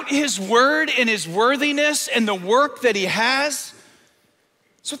doubt his word and his worthiness and the work that he has?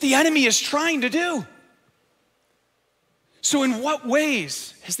 That's what the enemy is trying to do. So in what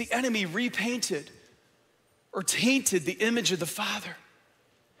ways has the enemy repainted or tainted the image of the Father?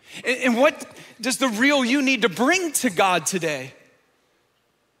 And what does the real you need to bring to God today?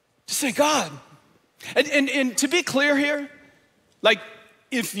 To say, God, and to be clear here, like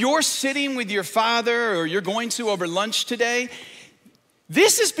if you're sitting with your Father or you're going to over lunch today,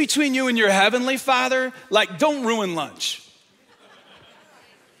 this is between you and your heavenly Father. Like, don't ruin lunch.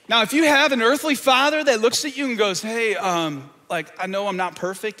 Now, if you have an earthly father that looks at you and goes, hey, like, I know I'm not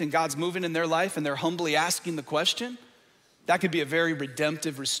perfect and God's moving in their life and they're humbly asking the question, that could be a very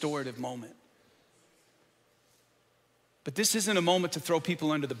redemptive, restorative moment. But this isn't a moment to throw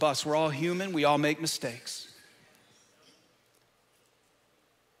people under the bus. We're all human, we all make mistakes.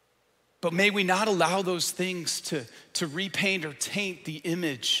 But may we not allow those things to repaint or taint the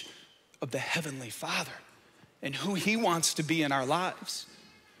image of the Heavenly Father and who he wants to be in our lives.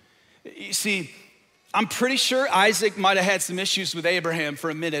 You see, I'm pretty sure Isaac might have had some issues with Abraham for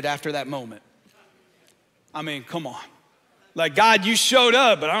a minute after that moment. I mean, come on. Like, God, you showed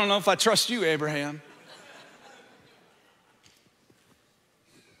up, but I don't know if I trust you, Abraham.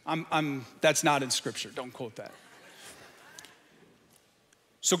 That's not in Scripture, don't quote that.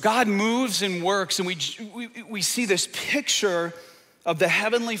 So God moves and works, and we see this picture of the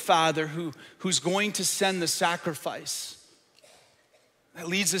Heavenly Father who's going to send the sacrifice. That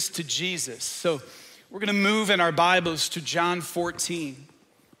leads us to Jesus. So we're gonna move in our Bibles to John 14.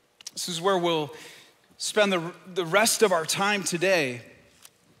 This is where we'll spend the rest of our time today,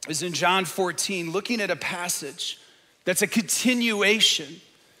 is in John 14, looking at a passage that's a continuation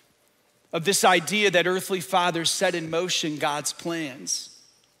of this idea that earthly fathers set in motion God's plans.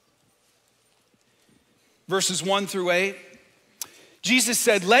 Verses 1 through 8, Jesus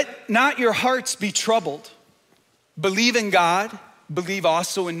said, let not your hearts be troubled. Believe in God, believe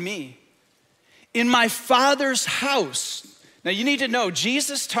also in me. In my Father's house. Now you need to know,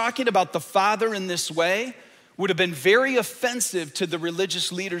 Jesus talking about the Father in this way would have been very offensive to the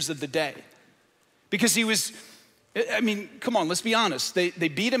religious leaders of the day. Because he was, I mean, come on, let's be honest. They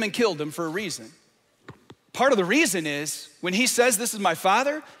beat him and killed him for a reason. Part of the reason is, when he says this is my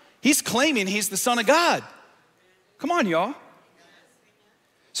Father, he's claiming he's the Son of God. Come on, y'all.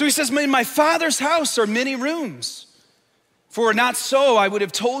 So he says, in my Father's house are many rooms. For not so, I would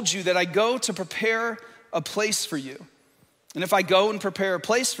have told you that I go to prepare a place for you. And if I go and prepare a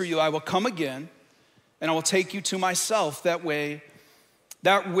place for you, I will come again and I will take you to myself, that way,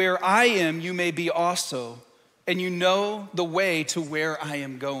 that where I am, you may be also, and you know the way to where I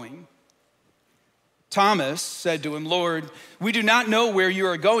am going. Thomas said to him, Lord, we do not know where you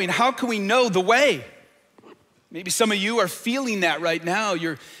are going. How can we know the way? Maybe some of you are feeling that right now.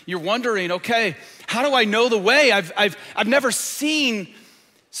 You're wondering, okay, how do I know the way? I've never seen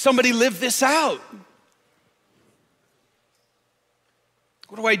somebody live this out.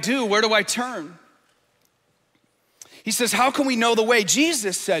 What do I do? Where do I turn? He says, how can we know the way?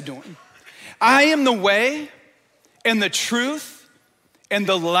 Jesus said to him, I am the way and the truth and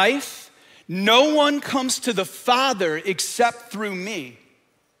the life. No one comes to the Father except through me.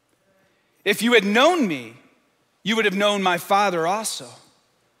 If you had known me, you would have known my Father also.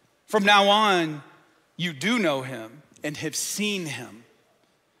 From now on, you do know him and have seen him.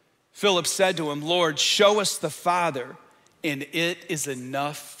 Philip said to him, Lord, show us the Father, and it is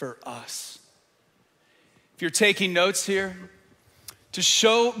enough for us. If you're taking notes here,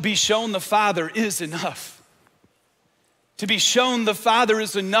 to be shown the Father is enough. To be shown the Father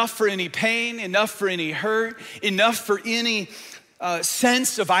is enough for any pain, enough for any hurt, enough for any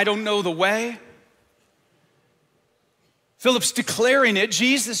sense of I don't know the way. Philip's declaring it.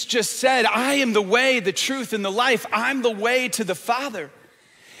 Jesus just said, I am the way, the truth, and the life. I'm the way to the Father.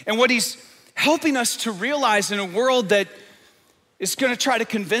 And what he's helping us to realize in a world that is going to try to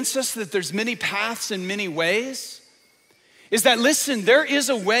convince us that there's many paths and many ways is that, listen, there is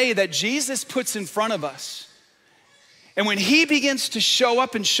a way that Jesus puts in front of us. And when he begins to show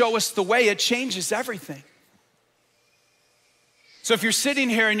up and show us the way, it changes everything. So if you're sitting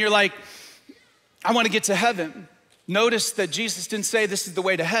here and you're like, I want to get to heaven, notice that Jesus didn't say this is the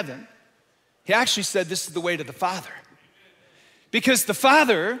way to heaven. He actually said this is the way to the Father. Because the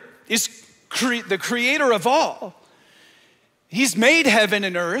Father is the creator of all. He's made heaven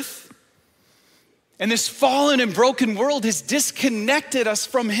and earth. And this fallen and broken world has disconnected us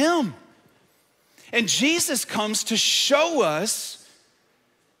from him. And Jesus comes to show us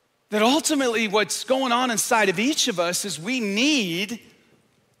that ultimately what's going on inside of each of us is we need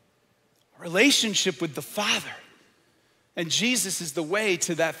a relationship with the Father. And Jesus is the way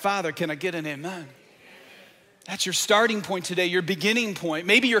to that Father. Can I get an amen? That's your starting point today, your beginning point.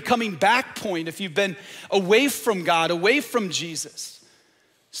 Maybe your coming back point if you've been away from God, away from Jesus.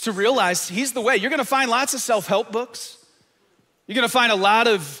 It's to realize he's the way. You're gonna find lots of self-help books. You're gonna find a lot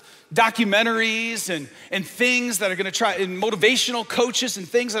of documentaries and things that are gonna try, and motivational coaches and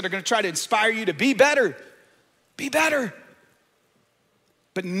things that are gonna try to inspire you to be better. Be better.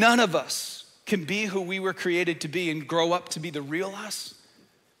 But none of us can be who we were created to be and grow up to be the real us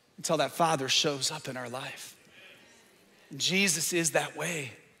until that Father shows up in our life. Jesus is that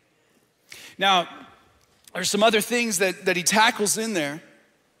way. Now, there's some other things that he tackles in there.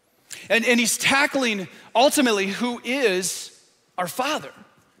 And he's tackling ultimately who is our Father.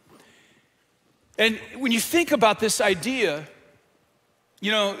 And when you think about this idea,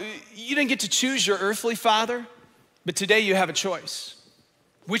 you know, you didn't get to choose your earthly father, but today you have a choice.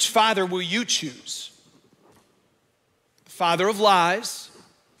 Which father will you choose? The father of lies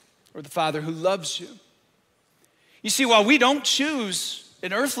or the Father who loves you? You see, while we don't choose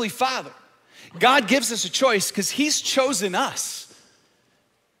an earthly father, God gives us a choice because he's chosen us.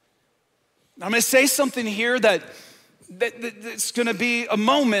 I'm going to say something here that's going to be a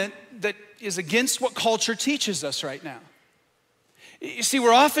moment that is against what culture teaches us right now. You see,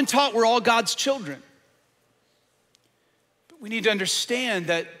 we're often taught we're all God's children. But we need to understand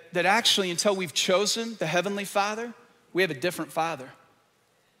that actually until we've chosen the Heavenly Father, we have a different Father.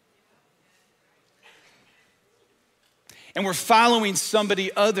 And we're following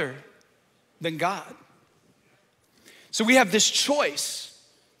somebody other than God. So we have this choice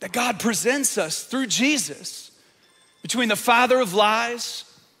that God presents us through Jesus between the father of lies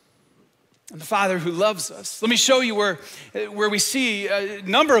and the Father who loves us. Let me show you where we see a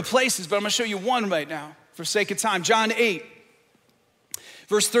number of places, but I'm gonna show you one right now for sake of time. John 8,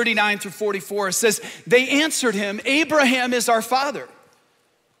 verse 39 through 44, it says, they answered him, Abraham is our father.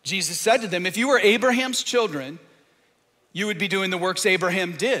 Jesus said to them, if you were Abraham's children, you would be doing the works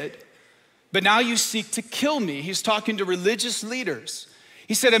Abraham did. But now you seek to kill me. He's talking to religious leaders.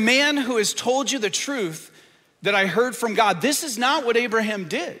 He said, a man who has told you the truth that I heard from God, this is not what Abraham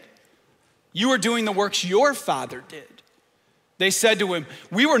did. You are doing the works your father did. They said to him,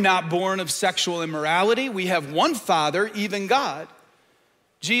 we were not born of sexual immorality. We have one Father, even God.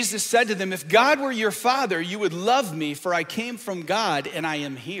 Jesus said to them, if God were your father, you would love me, for I came from God and I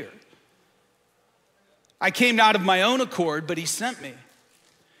am here. I came not of my own accord, but he sent me.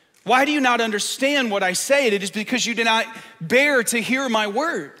 Why do you not understand what I say? It is because you do not bear to hear my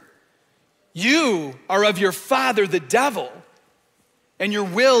word. You are of your father, the devil, and your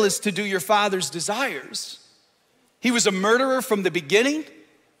will is to do your father's desires. He was a murderer from the beginning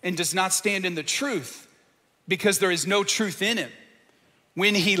and does not stand in the truth because there is no truth in him.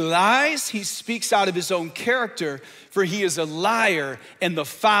 When he lies, he speaks out of his own character, for he is a liar and the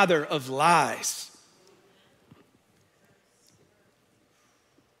father of lies.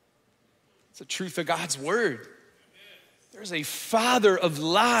 The truth of God's word. There's a father of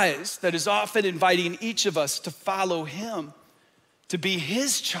lies that is often inviting each of us to follow him, to be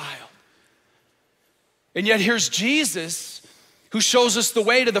his child. And yet here's Jesus who shows us the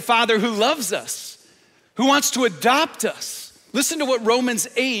way to the Father who loves us, who wants to adopt us. Listen to what Romans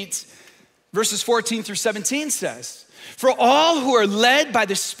 8, verses 14 through 17 says. For all who are led by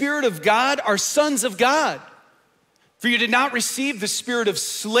the Spirit of God are sons of God. For you did not receive the spirit of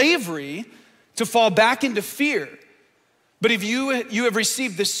slavery to fall back into fear. But if you have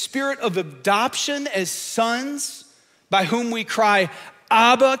received the spirit of adoption as sons, by whom we cry,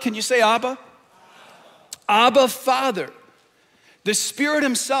 Abba. Can you say Abba? Abba, Father. The Spirit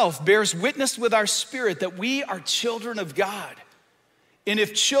himself bears witness with our spirit that we are children of God. And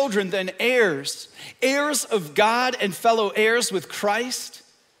if children, then heirs, heirs of God and fellow heirs with Christ,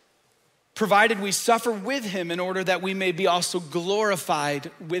 provided we suffer with him in order that we may be also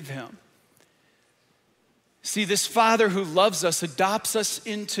glorified with him. See, this Father who loves us adopts us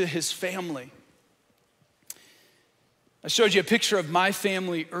into his family. I showed you a picture of my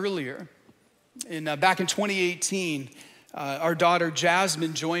family earlier. Back in 2018, our daughter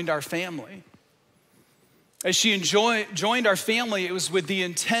Jasmine joined our family. As she joined our family, it was with the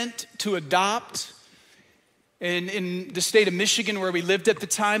intent to adopt. In the state of Michigan, where we lived at the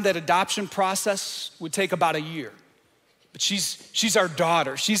time, that adoption process would take about a year. But she's our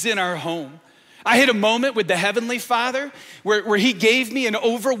daughter. She's in our home. I had a moment with the Heavenly Father where he gave me an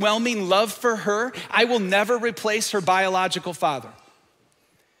overwhelming love for her. I will never replace her biological father.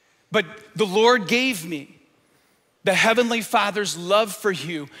 But the Lord gave me the Heavenly Father's love for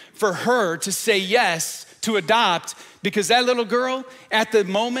you, for her to say yes, to adopt, because that little girl, at the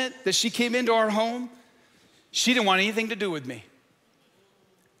moment that she came into our home, she didn't want anything to do with me.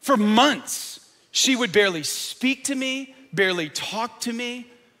 For months, she would barely speak to me, barely talk to me.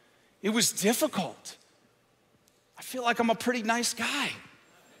 It was difficult. I feel like I'm a pretty nice guy.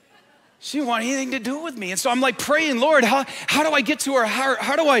 She didn't want anything to do with me. And so I'm like praying, Lord, how do I get to her heart?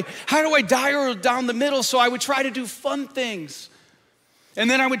 How do I dial her down the middle? So I would try to do fun things. And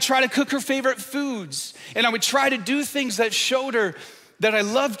then I would try to cook her favorite foods. And I would try to do things that showed her that I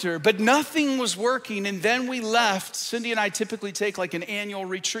loved her, but nothing was working. And then we left. Cindy and I typically take like an annual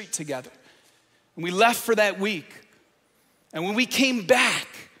retreat together. And we left for that week. And when we came back,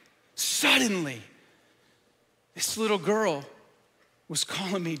 suddenly, this little girl was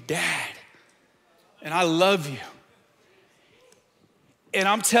calling me Dad. And I love you. And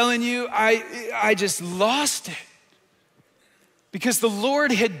I'm telling you, I just lost it. Because the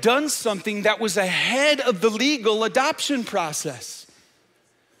Lord had done something that was ahead of the legal adoption process,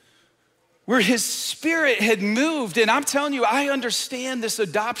 where his Spirit had moved. And I'm telling you, I understand this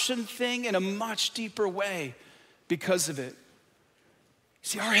adoption thing in a much deeper way because of it.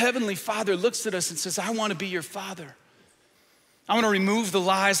 See, our Heavenly Father looks at us and says, I want to be your Father. I want to remove the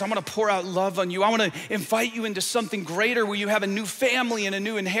lies. I want to pour out love on you. I want to invite you into something greater where you have a new family and a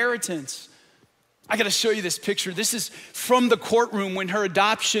new inheritance. I got to show you this picture. This is from the courtroom when her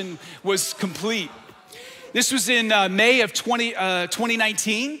adoption was complete. This was in May of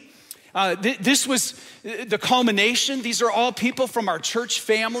 2019. This was the culmination. These are all people from our church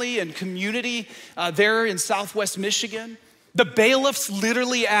family and community there in Southwest Michigan. The bailiffs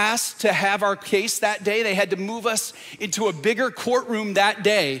literally asked to have our case that day. They had to move us into a bigger courtroom that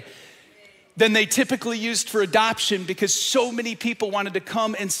day than they typically used for adoption because so many people wanted to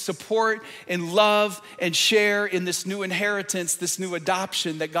come and support and love and share in this new inheritance, this new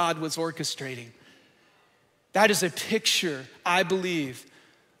adoption that God was orchestrating. That is a picture, I believe,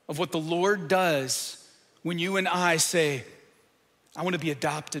 of what the Lord does when you and I say, I want to be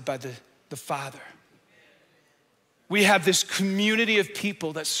adopted by the Father. We have this community of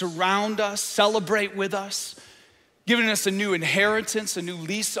people that surround us, celebrate with us, giving us a new inheritance, a new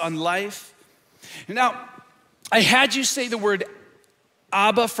lease on life. Now, I had you say the word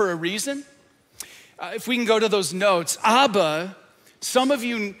Abba for a reason. If we can go to those notes, Abba, some of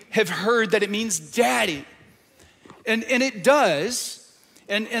you have heard that it means daddy. And it does.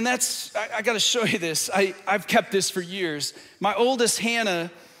 And that's, I got to show you this. I've kept this for years. My oldest,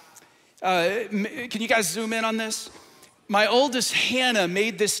 Hannah, can you guys zoom in on this? My oldest, Hannah,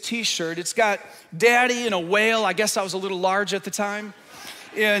 made this t-shirt. It's got daddy and a whale. I guess I was a little large at the time.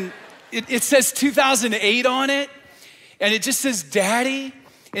 And it says 2008 on it. And it just says daddy.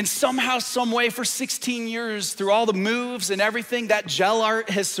 And somehow, some way, for 16 years, through all the moves and everything, that gel art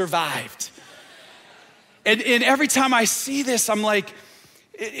has survived. And every time I see this, I'm like,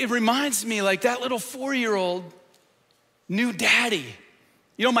 it reminds me like that little 4-year-old knew daddy.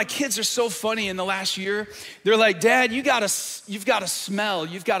 You know, my kids are so funny in the last year. They're like, Dad, you've got a smell,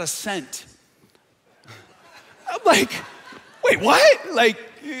 you've got a scent. I'm like, wait, what? Like,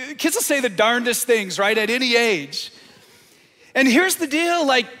 kids will say the darndest things, right, at any age. And here's the deal,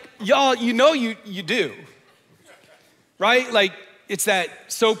 like, y'all, you know you do, right? Like, it's that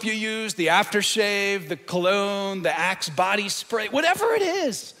soap you use, the aftershave, the cologne, the Axe body spray, whatever it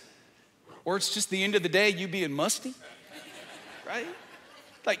is. Or it's just the end of the day, you being musty, right?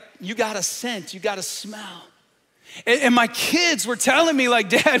 Like, you got a scent, you got a smell. And my kids were telling me, like,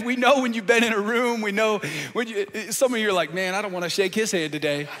 Dad, we know when you've been in a room, we know when you, some of you are like, man, I don't want to shake his hand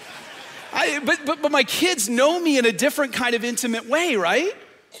today. But my kids know me in a different kind of intimate way, right?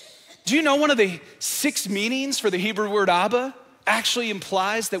 Do you know one of the 6 meanings for the Hebrew word Abba actually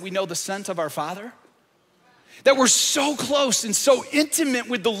implies that we know the scent of our Father? That we're so close and so intimate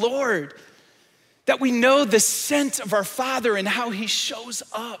with the Lord that we know the scent of our Father and how he shows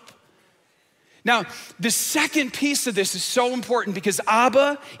up. Now, the second piece of this is so important because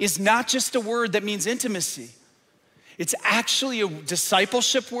Abba is not just a word that means intimacy. It's actually a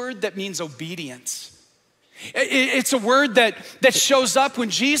discipleship word that means obedience. It's a word that shows up when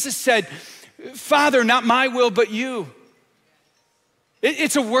Jesus said, Father, not my will, but you.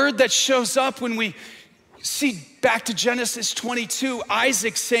 It's a word that shows up when we see back to Genesis 22,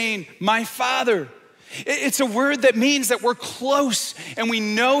 Isaac saying, my father. It's a word that means that we're close and we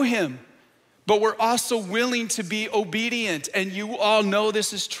know him, but we're also willing to be obedient. And you all know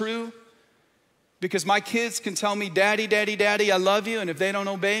this is true because my kids can tell me, Daddy, Daddy, Daddy, I love you. And if they don't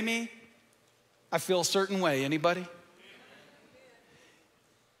obey me, I feel a certain way. Anybody?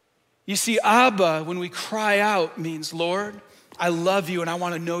 You see, Abba, when we cry out, means, Lord, I love you and I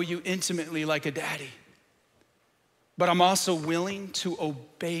want to know you intimately like a daddy. But I'm also willing to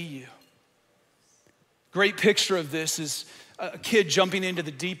obey you. Great picture of this is a kid jumping into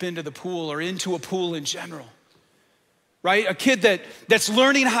the deep end of the pool or into a pool in general, right? A kid that's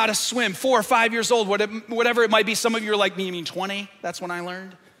learning how to swim, 4 or 5 years old, whatever it might be. Some of you are like me, you mean 20? That's when I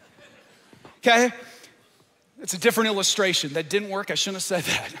learned. Okay? It's a different illustration. That didn't work. I shouldn't have said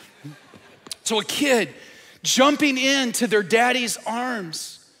that. So a kid jumping into their daddy's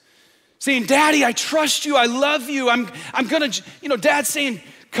arms, saying, Daddy, I trust you. I love you. I'm gonna, Dad's saying,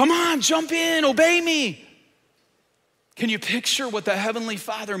 come on, jump in, obey me. Can you picture what the Heavenly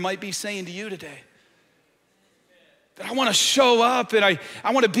Father might be saying to you today? That I want to show up and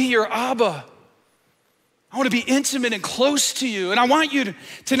I want to be your Abba. I want to be intimate and close to you. And I want you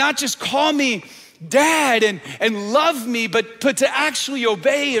to not just call me Dad and love me, but to actually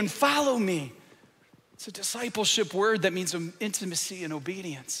obey and follow me. It's a discipleship word that means intimacy and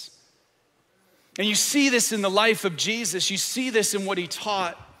obedience. And you see this in the life of Jesus. You see this in what he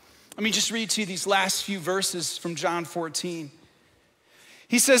taught. Let me just read to you these last few verses from John 14.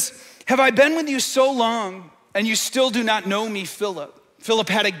 He says, have I been with you so long and you still do not know me, Philip? Philip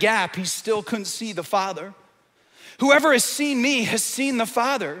had a gap. He still couldn't see the Father. Whoever has seen me has seen the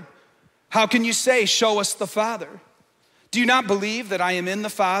Father. How can you say, show us the Father? Do you not believe that I am in the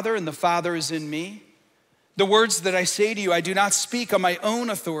Father and the Father is in me? The words that I say to you, I do not speak on my own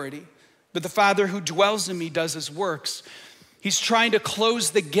authority, but the Father who dwells in me does his works. He's trying to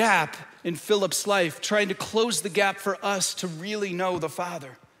close the gap in Philip's life, trying to close the gap for us to really know the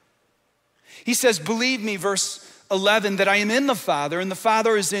Father. He says, believe me, verse 11, that I am in the Father and the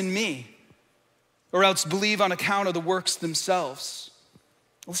Father is in me, or else believe on account of the works themselves.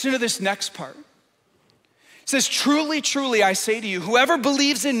 Listen to this next part. It says, truly, truly, I say to you, whoever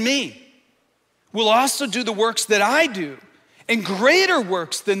believes in me will also do the works that I do, and greater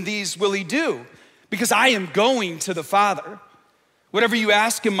works than these will he do, because I am going to the Father. Whatever you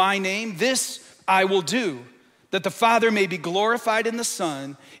ask in my name, this I will do, that the Father may be glorified in the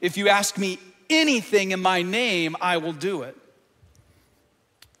Son. If you ask me anything in my name, I will do it.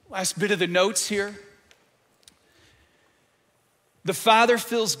 Last bit of the notes here. The Father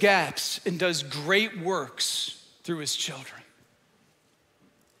fills gaps and does great works through his children.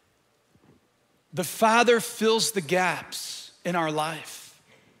 The Father fills the gaps in our life.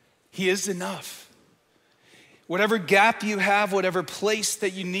 He is enough. Whatever gap you have, whatever place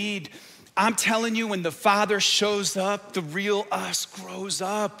that you need, I'm telling you, when the Father shows up, the real us grows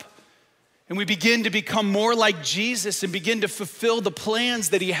up. And we begin to become more like Jesus and begin to fulfill the plans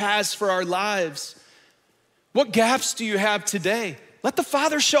that he has for our lives. What gaps do you have today? Let the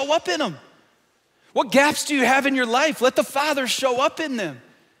Father show up in them. What gaps do you have in your life? Let the Father show up in them.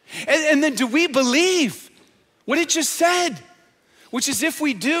 And then do we believe what it just said? Which is, if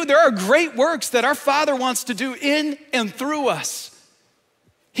we do, there are great works that our Father wants to do in and through us.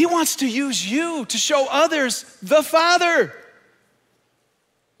 He wants to use you to show others the Father.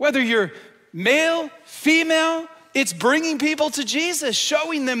 Whether you're male, female, it's bringing people to Jesus,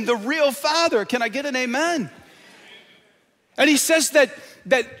 showing them the real Father. Can I get an amen? And he says that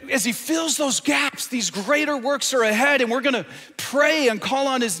as he fills those gaps, these greater works are ahead, and we're gonna pray and call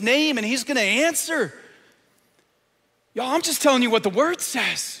on his name, and he's gonna answer. Y'all, I'm just telling you what the word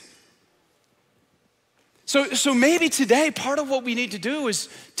says. So maybe today, part of what we need to do is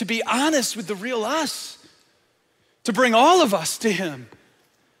to be honest with the real us, to bring all of us to him.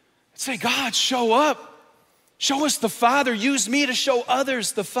 Say, God, show up. Show us the Father. Use me to show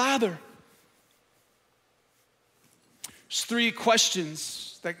others the Father. There's 3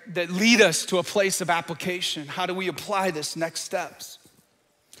 questions that lead us to a place of application. How do we apply this next steps?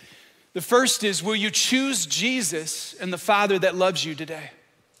 The first is, will you choose Jesus and the Father that loves you today?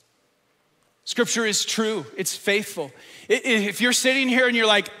 Scripture is true. It's faithful. If you're sitting here and you're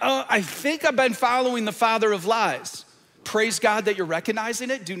like, oh, I think I've been following the father of lies, praise God that you're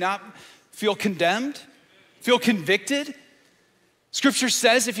recognizing it. Do not Feel condemned? Feel convicted? Scripture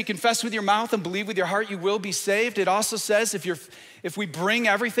says if you confess with your mouth and believe with your heart, you will be saved. It also says if we bring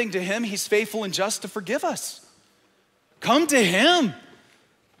everything to him, he's faithful and just to forgive us. Come to him.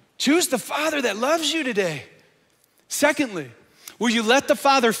 Choose the Father that loves you today. Secondly, will you let the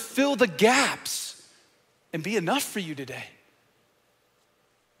Father fill the gaps and be enough for you today?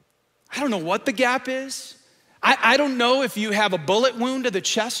 I don't know what the gap is. I don't know if you have a bullet wound to the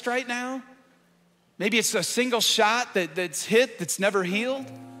chest right now. Maybe it's a single shot that's hit that's never healed.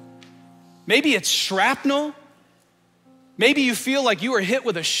 Maybe it's shrapnel. Maybe you feel like you were hit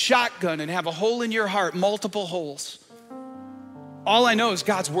with a shotgun and have a hole in your heart, multiple holes. All I know is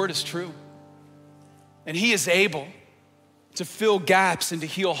God's word is true. And he is able to fill gaps and to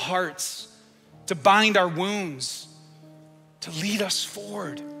heal hearts, to bind our wounds, to lead us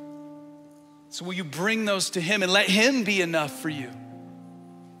forward. So will you bring those to him and let him be enough for you?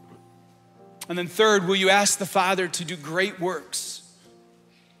 And then third, will you ask the Father to do great works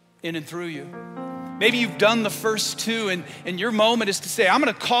in and through you? Maybe you've done the first two and your moment is to say, I'm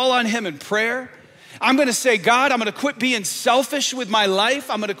gonna call on him in prayer. I'm gonna say, God, I'm gonna quit being selfish with my life.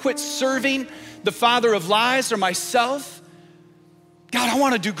 I'm gonna quit serving the father of lies or myself. God, I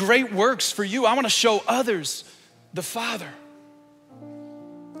wanna do great works for you. I wanna show others the Father.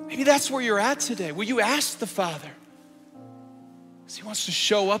 Maybe that's where you're at today. Will you ask the Father? Because he wants to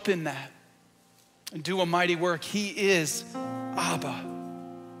show up in that and do a mighty work. He is Abba.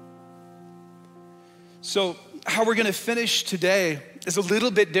 So how we're gonna finish today is a little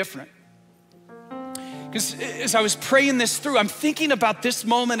bit different. Because as I was praying this through, I'm thinking about this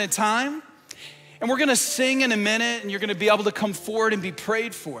moment in time, and we're gonna sing in a minute, and you're gonna be able to come forward and be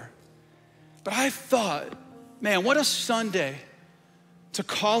prayed for. But I thought, man, what a Sunday to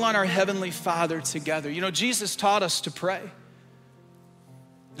call on our Heavenly Father together. You know, Jesus taught us to pray.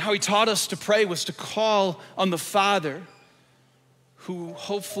 How he taught us to pray was to call on the Father who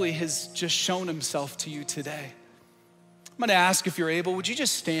hopefully has just shown himself to you today. I'm gonna ask if you're able, would you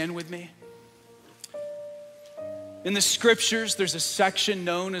just stand with me? In the scriptures, there's a section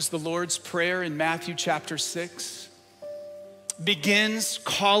known as the Lord's Prayer in Matthew chapter 6. Begins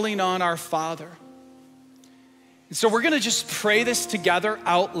calling on our Father. And so we're gonna just pray this together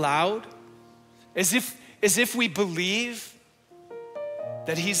out loud as if we believe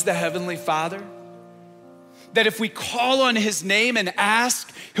that he's the Heavenly Father. That if we call on his name and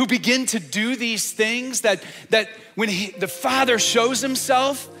ask, he'll begin to do these things, that when the Father shows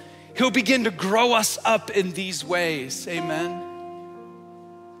himself, he'll begin to grow us up in these ways, amen?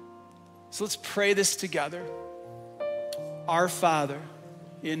 So let's pray this together. Our Father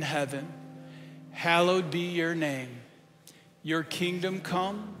in heaven, hallowed be your name. Your kingdom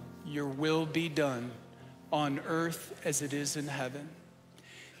come, your will be done on earth as it is in heaven.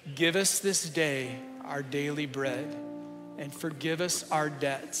 Give us this day our daily bread, and forgive us our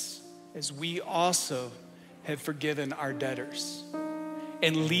debts as we also have forgiven our debtors.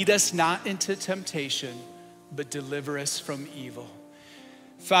 And lead us not into temptation, but deliver us from evil.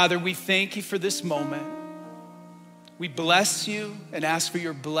 Father, we thank you for this moment. We bless you and ask for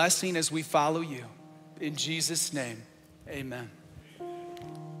your blessing as we follow you. In Jesus' name, amen.